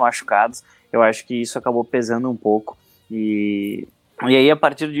estão muito machucados. Eu acho que isso acabou pesando um pouco, e aí a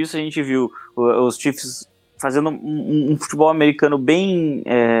partir disso a gente viu os Chiefs fazendo um futebol americano bem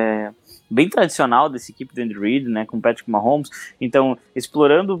tradicional dessa equipe do Andy Reid, né, com Patrick Mahomes, então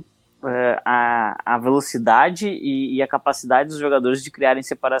explorando a velocidade e a capacidade dos jogadores de criarem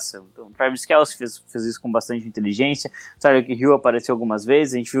separação. Então, o Travis Kelce fez isso com bastante inteligência, Tyreek Hill apareceu algumas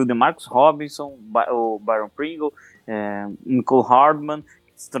vezes, a gente viu o DeMarcus Robinson, o Byron Pringle, Nicole Hardman,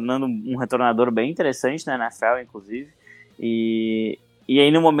 se tornando um retornador bem interessante na NFL, inclusive, e aí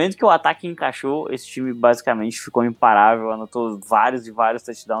no momento que o ataque encaixou, esse time basicamente ficou imparável, anotou vários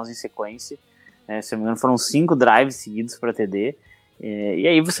touchdowns em sequência, se não me engano foram 5 drives seguidos para TD, e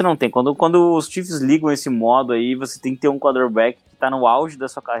aí você não tem, quando os Chiefs ligam esse modo aí, você tem que ter um quarterback que está no auge da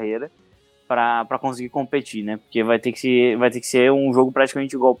sua carreira para conseguir competir, né? Porque vai ter que ser um jogo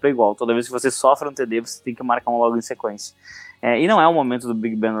praticamente igual para igual. Toda vez que você sofre um TD, você tem que marcar um logo em sequência. E não é o momento do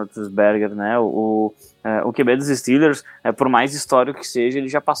Big Ben Roethlisberger, né? O QB dos Steelers, por mais histórico que seja, ele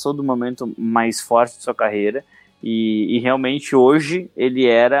já passou do momento mais forte de sua carreira e realmente hoje ele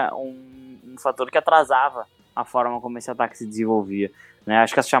era um fator que atrasava a forma como esse ataque se desenvolvia, né?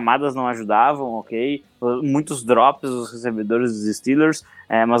 Acho que as chamadas não ajudavam, ok? Muitos drops dos recebedores dos Steelers,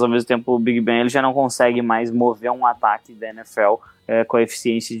 mas ao mesmo tempo o Big Ben ele já não consegue mais mover um ataque da NFL com a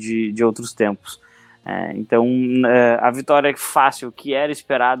eficiência de outros tempos. Então a vitória fácil que era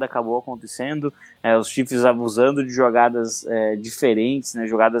esperada acabou acontecendo, os Chiefs abusando de jogadas diferentes, né,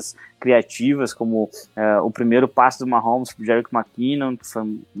 jogadas criativas, como o primeiro passe do Mahomes para o Jerick McKinnon, que foi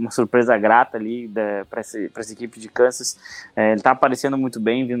uma surpresa grata ali para essa equipe de Kansas. Ele está aparecendo muito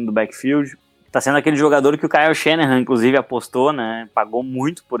bem vindo do backfield. Tá sendo aquele jogador que o Kyle Shanahan, inclusive, apostou, né? Pagou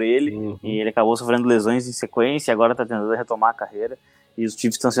muito por ele, e ele acabou sofrendo lesões em sequência, e agora tá tentando retomar a carreira. e os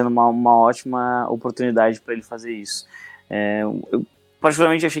Chiefs estão sendo uma ótima oportunidade para ele fazer isso. Eu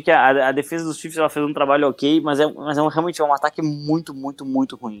particularmente achei que a defesa dos Chiefs ela fez um trabalho ok, mas realmente é um ataque muito, muito,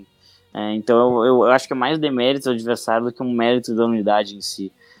 muito ruim. Então eu acho que é mais demérito do adversário do que um mérito da unidade em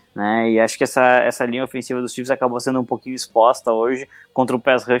si, né? E acho que essa linha ofensiva dos Chiefs acabou sendo um pouquinho exposta hoje contra o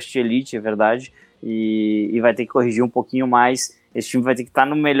pass rush de elite, é verdade, e vai ter que corrigir um pouquinho mais. Esse time vai ter que estar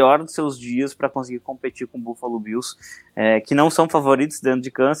no melhor dos seus dias para conseguir competir com o Buffalo Bills, que não são favoritos dentro de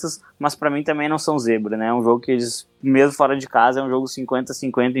Kansas, mas para mim também não são zebra, né? É um jogo que eles, mesmo fora de casa, é um jogo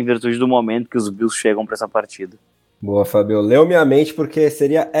 50-50 em virtude do momento que os Bills chegam para essa partida. Boa, Fábio. Leu minha mente, porque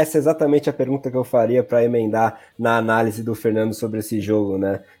seria essa exatamente a pergunta que eu faria para emendar na análise do Fernando sobre esse jogo,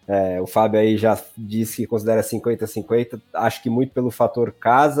 né? O Fábio aí já disse que considera 50-50, acho que muito pelo fator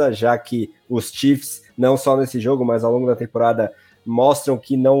casa, já que os Chiefs, não só nesse jogo, mas ao longo da temporada, mostram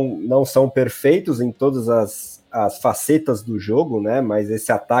que não são perfeitos em todas as facetas do jogo, né? Mas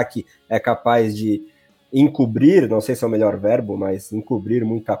esse ataque é capaz de encobrir, não sei se é o melhor verbo, mas encobrir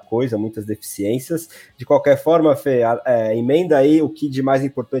muita coisa, muitas deficiências. De qualquer forma, Fê, emenda aí o que de mais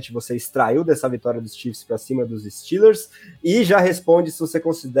importante você extraiu dessa vitória dos Chiefs para cima dos Steelers e já responde se você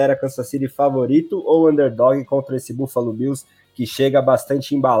considera Kansas City favorito ou underdog contra esse Buffalo Bills que chega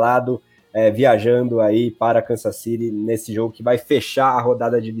bastante embalado, viajando aí para Kansas City nesse jogo que vai fechar a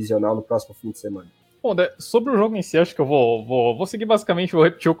rodada divisional no próximo fim de semana. Bom, sobre o jogo em si, acho que eu vou seguir basicamente, vou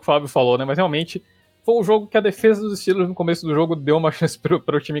repetir o que o Fábio falou, né? Mas realmente foi um jogo que a defesa dos Steelers no começo do jogo deu uma chance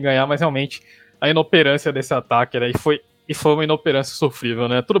para o time ganhar, mas realmente a inoperância desse ataque, né, e foi uma inoperância sofrível,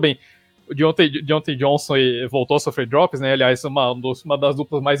 né? Tudo bem, o Deontay Johnson voltou a sofrer drops, né? Aliás, uma das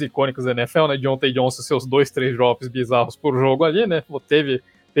duplas mais icônicas da NFL, né? Deontay Johnson, seus 2-3 drops bizarros por jogo ali, né?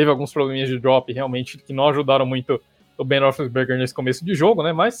 Teve alguns probleminhas de drop realmente que não ajudaram muito o Ben Roethlisberger nesse começo de jogo,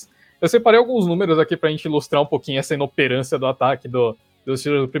 né? Mas eu separei alguns números aqui pra gente ilustrar um pouquinho essa inoperância do ataque dos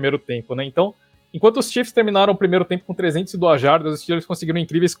Steelers no primeiro tempo, né? Então, enquanto os Chiefs terminaram o primeiro tempo com 302 jardas, os Steelers conseguiram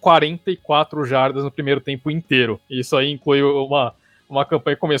incríveis 44 jardas no primeiro tempo inteiro. E isso aí inclui uma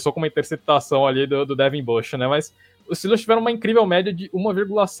campanha que começou com uma interceptação ali do Devin Bush, né? Mas os Steelers tiveram uma incrível média de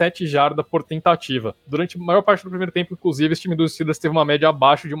 1,7 jarda por tentativa. Durante a maior parte do primeiro tempo, inclusive, esse time dos Steelers teve uma média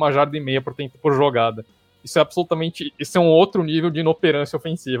abaixo de 1,5 jardas por jogada. Isso é um outro nível de inoperância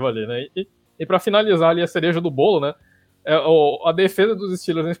ofensiva ali, né? E para finalizar ali a cereja do bolo, né? A defesa dos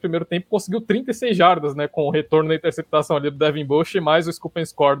Steelers nesse primeiro tempo conseguiu 36 jardas, né, com o retorno da interceptação ali do Devin Bush, mais o scoop and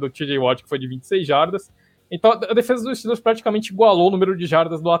score do TJ Watt, que foi de 26 jardas. Então a defesa dos Steelers praticamente igualou o número de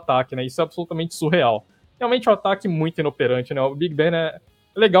jardas do ataque, né? Isso é absolutamente surreal. Realmente é um ataque muito inoperante, né? O Big Ben é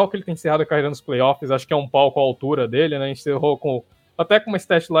legal que ele tem encerrado a carreira nos playoffs, acho que é um palco à altura dele, né? A gente encerrou até com uma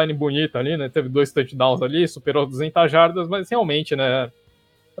stat line bonita ali, né? Teve 2 touchdowns ali, superou 200 jardas, mas realmente, né?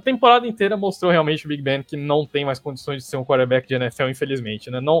 A temporada inteira mostrou realmente o Big Ben que não tem mais condições de ser um quarterback de NFL,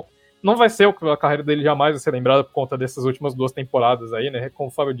 infelizmente, né? Não vai ser a carreira dele jamais vai ser lembrada por conta dessas últimas 2 temporadas aí, né? Como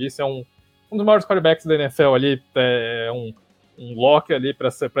o Fábio disse, é um dos maiores quarterbacks da NFL ali, um lock ali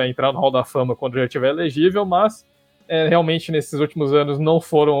para entrar no Hall da Fama quando já estiver elegível, mas realmente nesses últimos anos não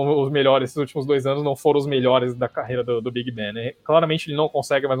foram os melhores, esses últimos 2 anos não foram os melhores da carreira do Big Ben, né? Claramente ele não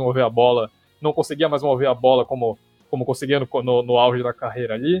consegue mais mover a bola, não conseguia mais mover a bola como conseguia no auge da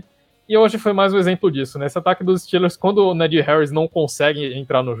carreira ali. E hoje foi mais um exemplo disso, né? Esse ataque dos Steelers, quando o Najee Harris não consegue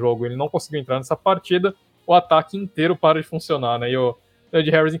entrar no jogo, ele não conseguiu entrar nessa partida, o ataque inteiro para de funcionar, né? E o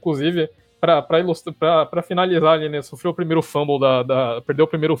Najee Harris, inclusive, para finalizar ali, né? Sofreu o primeiro fumble perdeu o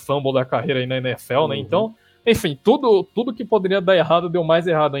primeiro fumble da carreira aí na NFL, né? Então, enfim, tudo que poderia dar errado deu mais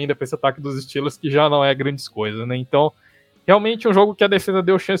errado ainda para esse ataque dos Steelers, que já não é grandes coisas, né? Então, realmente um jogo que a defesa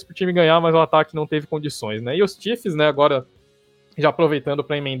deu chance pro time ganhar, mas o ataque não teve condições, né? E os Chiefs, né, agora já aproveitando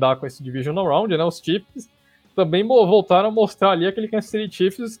para emendar com esse Divisional Round, né, os Chiefs também voltaram a mostrar ali aquele Kansas City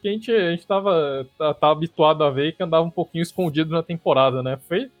Chiefs que a gente tá habituado a ver e que andava um pouquinho escondido na temporada, né?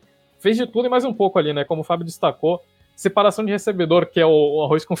 Fez de tudo e mais um pouco ali, né? Como o Fábio destacou, separação de recebedor, que é o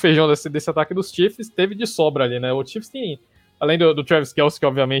arroz com feijão desse ataque dos Chiefs, teve de sobra ali, né? O Chiefs tem, além do Travis Kelce, que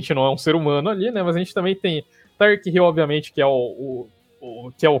obviamente não é um ser humano ali, né? Mas a gente também tem Tyreek Hill, obviamente, que é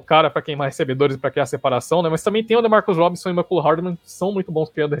o cara para queimar recebedores e para criar separação, né? Mas também tem o DeMarcus Robinson e o McCall Hardman, que são muito bons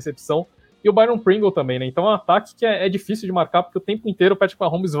criando recepção, e o Byron Pringle também, né? Então é um ataque que é difícil de marcar, porque o tempo inteiro o Patrick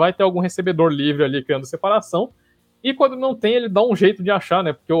Mahomes vai ter algum recebedor livre ali criando separação, e quando não tem, ele dá um jeito de achar,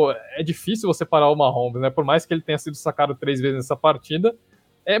 né? Porque é difícil você parar o Mahomes, né? Por mais que ele tenha sido sacado 3 vezes nessa partida,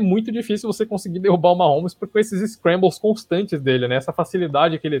 é muito difícil você conseguir derrubar o Mahomes por esses scrambles constantes dele, né? Essa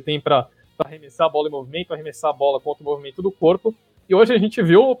facilidade que ele tem para arremessar a bola em movimento, arremessar a bola contra o movimento do corpo. E hoje a gente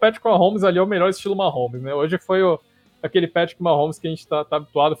viu o Patrick Mahomes ali, é o melhor estilo Mahomes, né? Hoje foi aquele Patrick Mahomes que a gente tá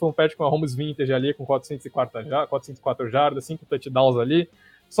habituado, foi um Patrick Mahomes vintage ali, com 404 jardas, 5 touchdowns ali.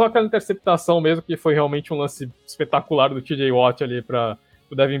 Só aquela interceptação mesmo, que foi realmente um lance espetacular do TJ Watt ali para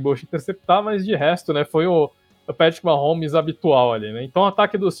o Devin Bush interceptar, mas de resto, né, foi o Patrick Mahomes habitual ali, né? Então o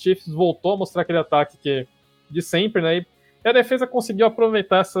ataque dos Chiefs voltou a mostrar aquele ataque que de sempre, né? E a defesa conseguiu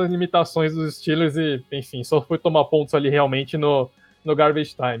aproveitar essas limitações dos Steelers e, enfim, só foi tomar pontos ali realmente no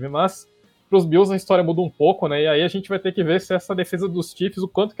garbage time. Mas para os Bills a história muda um pouco, né? E aí a gente vai ter que ver se essa defesa dos Chiefs, o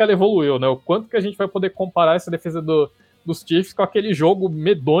quanto que ela evoluiu, né? O quanto que a gente vai poder comparar essa defesa dos Chiefs com aquele jogo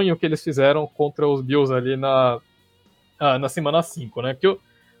medonho que eles fizeram contra os Bills ali na semana 5, né? Porque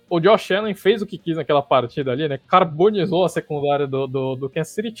o Josh Allen fez o que quis naquela partida ali, né? Carbonizou a secundária do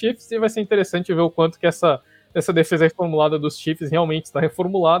Kansas City Chiefs, e vai ser interessante ver o quanto que essa defesa reformulada dos Chiefs realmente está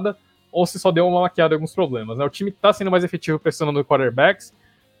reformulada, ou se só deu uma maquiada em alguns problemas, né? O time está sendo mais efetivo pressionando quarterbacks,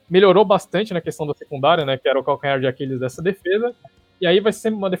 melhorou bastante na questão da secundária, né? Que era o calcanhar de Aquiles dessa defesa, e aí vai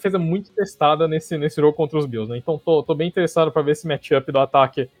ser uma defesa muito testada nesse jogo contra os Bills, né? Então tô bem interessado para ver esse matchup do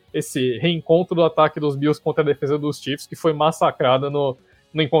ataque, esse reencontro do ataque dos Bills contra a defesa dos Chiefs, que foi massacrada no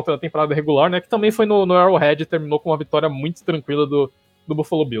encontro da temporada regular, né? Que também foi no Arrowhead e terminou com uma vitória muito tranquila do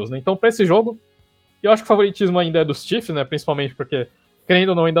Buffalo Bills, né? Então, para esse jogo, eu acho que o favoritismo ainda é dos Chiefs, né? Principalmente porque, querendo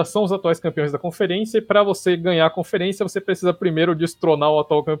ou não, ainda são os atuais campeões da conferência, e para você ganhar a conferência, você precisa primeiro destronar o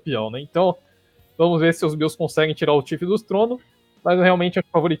atual campeão, né? Então, vamos ver se os Bills conseguem tirar o Chiefs do trono, mas realmente o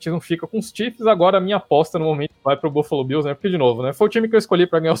favoritismo fica com os Chiefs. Agora a minha aposta no momento vai pro Buffalo Bills, né? Porque, de novo, né? Foi o time que eu escolhi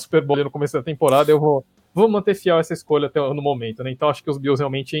para ganhar o Super Bowl no começo da temporada, eu vou manter fiel essa escolha até no momento, né? Então acho que os Bills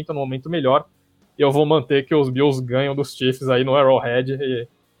realmente entram no momento melhor, e eu vou manter que os Bills ganham dos Chiefs aí no Arrowhead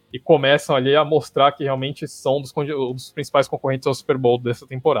e começam ali a mostrar que realmente são dos principais concorrentes ao Super Bowl dessa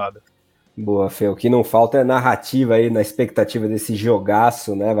temporada. Boa, Fê. O que não falta é narrativa aí, na expectativa desse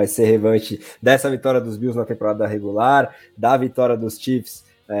jogaço, né? Vai ser revanche dessa vitória dos Bills na temporada regular, da vitória dos Chiefs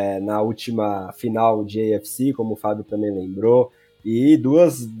na última final de AFC, como o Fábio também lembrou, e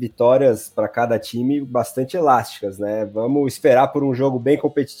 2 vitórias para cada time bastante elásticas, né? Vamos esperar por um jogo bem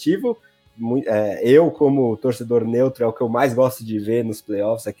competitivo. Eu, como torcedor neutro, é o que eu mais gosto de ver nos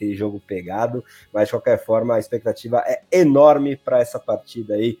playoffs, aquele jogo pegado, mas de qualquer forma a expectativa é enorme para essa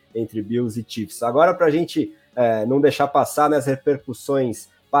partida aí entre Bills e Chiefs. Agora, para a gente não deixar passar nas repercussões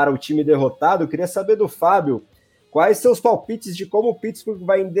para o time derrotado, eu queria saber do Fábio quais são os palpites de como o Pittsburgh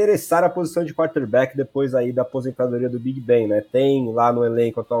vai endereçar a posição de quarterback depois aí da aposentadoria do Big Ben, né? Tem lá no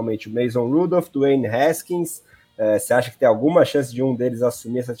elenco atualmente o Mason Rudolph, Dwayne Haskins. Você acha que tem alguma chance de um deles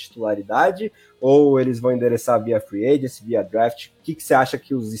assumir essa titularidade, ou eles vão endereçar via free agency, via draft? O que você acha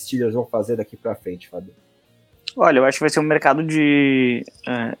que os Steelers vão fazer daqui para frente, Fábio? Olha, eu acho que vai ser um mercado de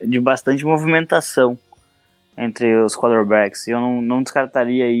bastante movimentação entre os quarterbacks. Eu não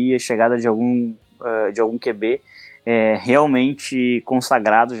descartaria aí a chegada de algum QB realmente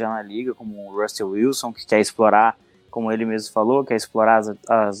consagrado já na liga, como o Russell Wilson, que quer explorar, como ele mesmo falou, quer explorar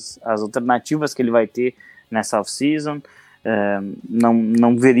as alternativas que ele vai ter nessa off-season.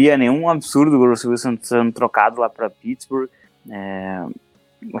 Não veria nenhum absurdo o Russell Wilson sendo trocado lá para Pittsburgh.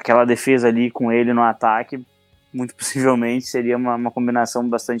 Aquela defesa ali com ele no ataque, muito possivelmente seria uma combinação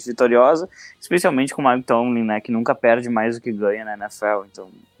bastante vitoriosa, especialmente com o Mike Tomlin, né, que nunca perde mais do que ganha na NFL. Então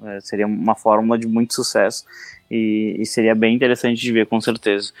seria uma fórmula de muito sucesso, e seria bem interessante de ver, com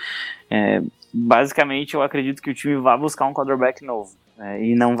certeza. Basicamente, eu acredito que o time vai buscar um quarterback novo,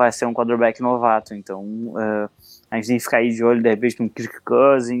 e não vai ser um quarterback novato. Então a gente tem que ficar aí de olho, de repente, no Kirk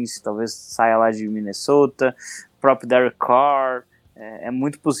Cousins, talvez saia lá de Minnesota, o próprio Derek Carr. É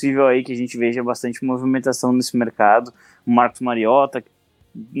muito possível aí que a gente veja bastante movimentação nesse mercado. O Marcus Mariota, que,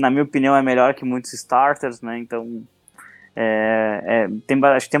 na minha opinião, é melhor que muitos starters, né? Então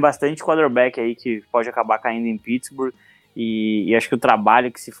acho que tem bastante quarterback aí que pode acabar caindo em Pittsburgh, e acho que o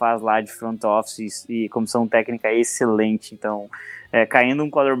trabalho que se faz lá de front office e comissão técnica é excelente. Então, caindo um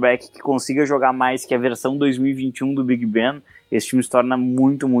quarterback que consiga jogar mais que a versão 2021 do Big Ben, esse time se torna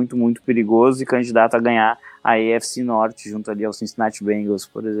muito, muito, muito perigoso e candidato a ganhar a AFC Norte, junto ali ao Cincinnati Bengals,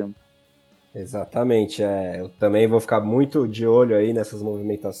 por exemplo. Exatamente, eu também vou ficar muito de olho aí nessas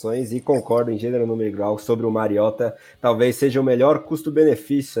movimentações, e concordo em gênero, número e grau sobre o Mariota. Talvez seja o melhor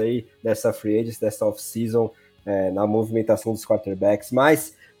custo-benefício aí dessa free agency, dessa off-season, na movimentação dos quarterbacks,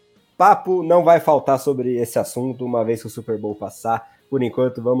 mas papo não vai faltar sobre esse assunto uma vez que o Super Bowl passar. Por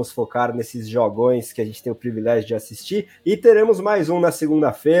enquanto, vamos focar nesses jogões que a gente tem o privilégio de assistir, e teremos mais um na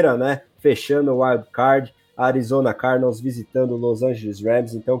segunda-feira, né? Fechando o Wild Card, Arizona Cardinals visitando Los Angeles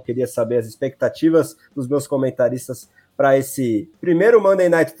Rams. Então, queria saber as expectativas dos meus comentaristas para esse primeiro Monday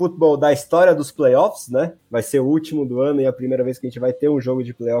Night Football da história dos playoffs, né? Vai ser o último do ano e a primeira vez que a gente vai ter um jogo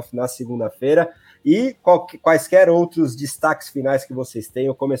de playoff na segunda-feira. e quaisquer outros destaques finais que vocês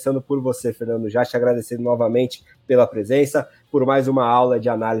tenham, começando por você, Fernando, já te agradecendo novamente pela presença, por mais uma aula de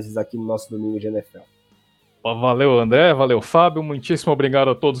análises aqui no nosso Domingo de NFL. Valeu, André, valeu, Fábio, muitíssimo obrigado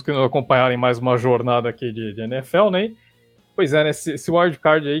a todos que nos acompanharam em mais uma jornada aqui de NFL, né? Pois é, né, esse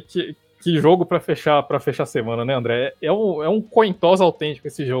wildcard aí, que jogo para fechar a semana, né, André? É um coin toss autêntico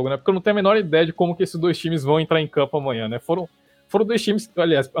esse jogo, né? Porque eu não tenho a menor ideia de como que esses dois times vão entrar em campo amanhã, né? Foram dois times,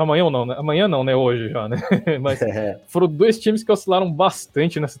 aliás, amanhã não, né? Hoje já, né? Mas foram dois times que oscilaram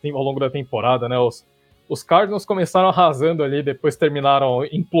bastante ao longo da temporada, né? Os Cardinals começaram arrasando ali, depois terminaram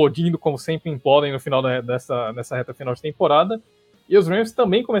implodindo, como sempre implodem no final nessa reta final de temporada. E os Rams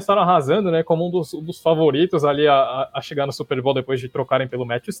também começaram arrasando, né, como um dos favoritos ali a chegar no Super Bowl depois de trocarem pelo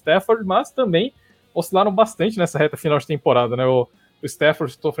Matthew Stafford, mas também oscilaram bastante nessa reta final de temporada, né? O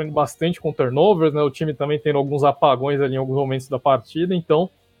Stafford sofrendo bastante com turnovers, né? O time também tendo alguns apagões ali em alguns momentos da partida, então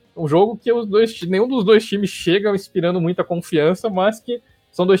um jogo que nenhum dos dois times chega inspirando muita confiança, mas que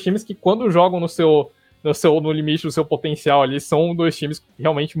são dois times que quando jogam no limite do seu potencial ali, são dois times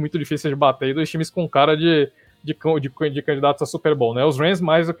realmente muito difíceis de bater, e dois times com cara de candidatos a Super Bowl, né? Os Rams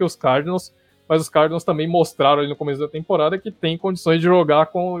mais do que os Cardinals, mas os Cardinals também mostraram ali no começo da temporada que tem condições de jogar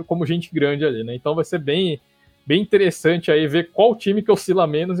como gente grande ali, né? Então vai ser bem interessante aí ver qual time que oscila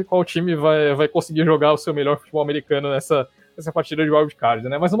menos e qual time vai conseguir jogar o seu melhor futebol americano nessa partida de wildcard,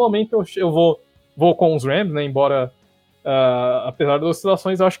 né? Mas no momento eu vou com os Rams, né? Embora apesar das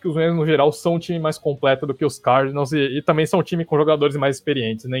oscilações, eu acho que os Rams no geral são um time mais completo do que os Cardinals e também são um time com jogadores mais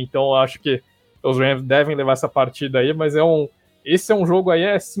experientes, né? Então eu acho que os Rams devem levar essa partida aí, mas esse é um jogo aí,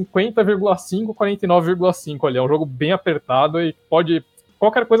 50,5, 49,5 ali, é um jogo bem apertado e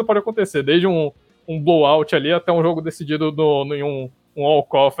qualquer coisa pode acontecer, desde um blowout ali até um jogo decidido em um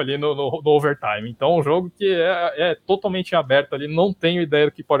walk-off ali no overtime. Então, um jogo que é totalmente aberto ali, não tenho ideia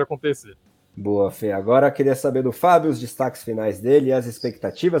do que pode acontecer. Boa, Fê. Agora eu queria saber do Fábio os destaques finais dele e as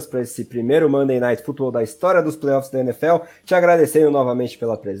expectativas para esse primeiro Monday Night Football da história dos playoffs da NFL. Te agradecendo novamente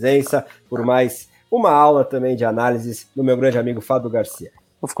pela presença, por mais uma aula também de análises do meu grande amigo Fábio Garcia.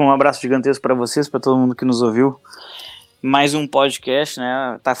 Vou ficar um abraço gigantesco para vocês, para todo mundo que nos ouviu. Mais um podcast,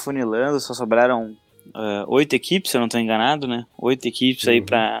 né? Tá funilando, só sobraram 8 equipes, se eu não estou enganado, né? 8 equipes aí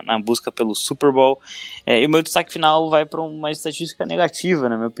na busca pelo Super Bowl. E o meu destaque final vai para uma estatística negativa,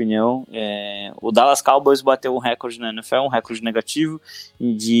 na minha opinião. O Dallas Cowboys bateu um recorde na NFL, um recorde negativo,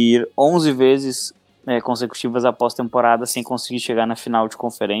 de ir 11 vezes consecutivas após temporada sem conseguir chegar na final de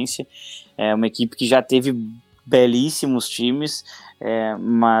conferência. É uma equipe que já teve belíssimos times,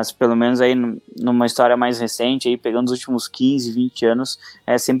 mas pelo menos aí numa história mais recente, aí, pegando os últimos 15, 20 anos,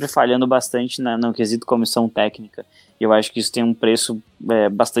 sempre falhando bastante no quesito comissão técnica. E eu acho que isso tem um preço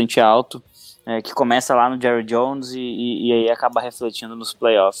bastante alto, que começa lá no Jerry Jones e aí acaba refletindo nos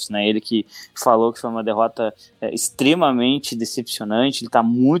playoffs, né? Ele que falou que foi uma derrota extremamente decepcionante, ele está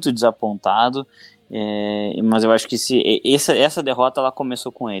muito desapontado, mas eu acho que essa derrota ela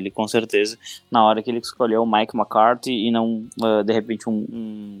começou com ele, com certeza, na hora que ele escolheu o Mike McCarthy e não, de repente,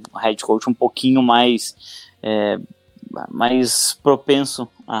 um head coach um pouquinho mais propenso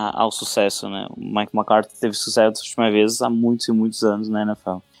ao sucesso, né? O Mike McCarthy teve sucesso a última vez há muitos e muitos anos na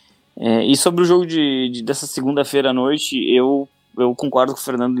NFL. E sobre o jogo dessa segunda-feira à noite, eu concordo com o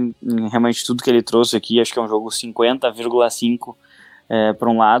Fernando em realmente tudo que ele trouxe aqui. Acho que é um jogo 50,5 por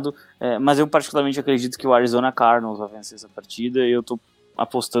um lado, mas eu particularmente acredito que o Arizona Cardinals vai vencer essa partida e eu estou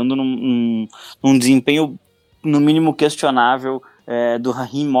apostando num desempenho no mínimo questionável do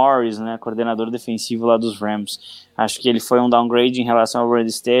Raheem Morris, né, coordenador defensivo lá dos Rams. Acho que ele foi um downgrade em relação ao Brandon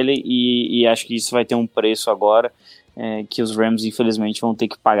Staley e acho que isso vai ter um preço agora que os Rams infelizmente vão ter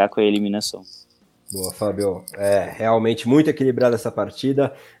que pagar com a eliminação. Boa, Fábio. Realmente muito equilibrada essa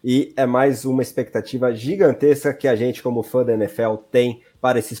partida e é mais uma expectativa gigantesca que a gente, como fã da NFL, tem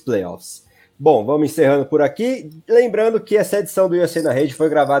para esses playoffs. Bom, vamos encerrando por aqui. Lembrando que essa edição do USA na Rede foi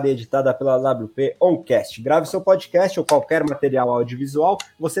gravada e editada pela WP Oncast. Grave seu podcast ou qualquer material audiovisual,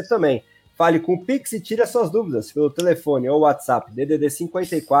 você também. Fale com o Pix e tire as suas dúvidas pelo telefone ou WhatsApp DDD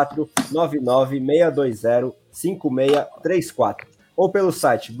 54 99 620 5634. Ou pelo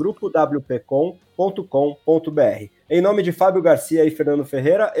site grupowpcom.com.br. Em nome de Fábio Garcia e Fernando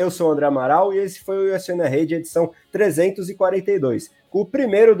Ferreira, eu sou o André Amaral e esse foi o USA na Rede, edição 342, com o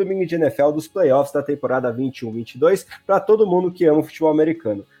primeiro domingo de NFL dos playoffs da temporada 21-22 para todo mundo que ama o futebol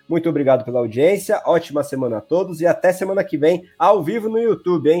americano. Muito obrigado pela audiência, ótima semana a todos e até semana que vem ao vivo no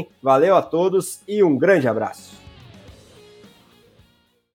YouTube, hein? Valeu a todos e um grande abraço!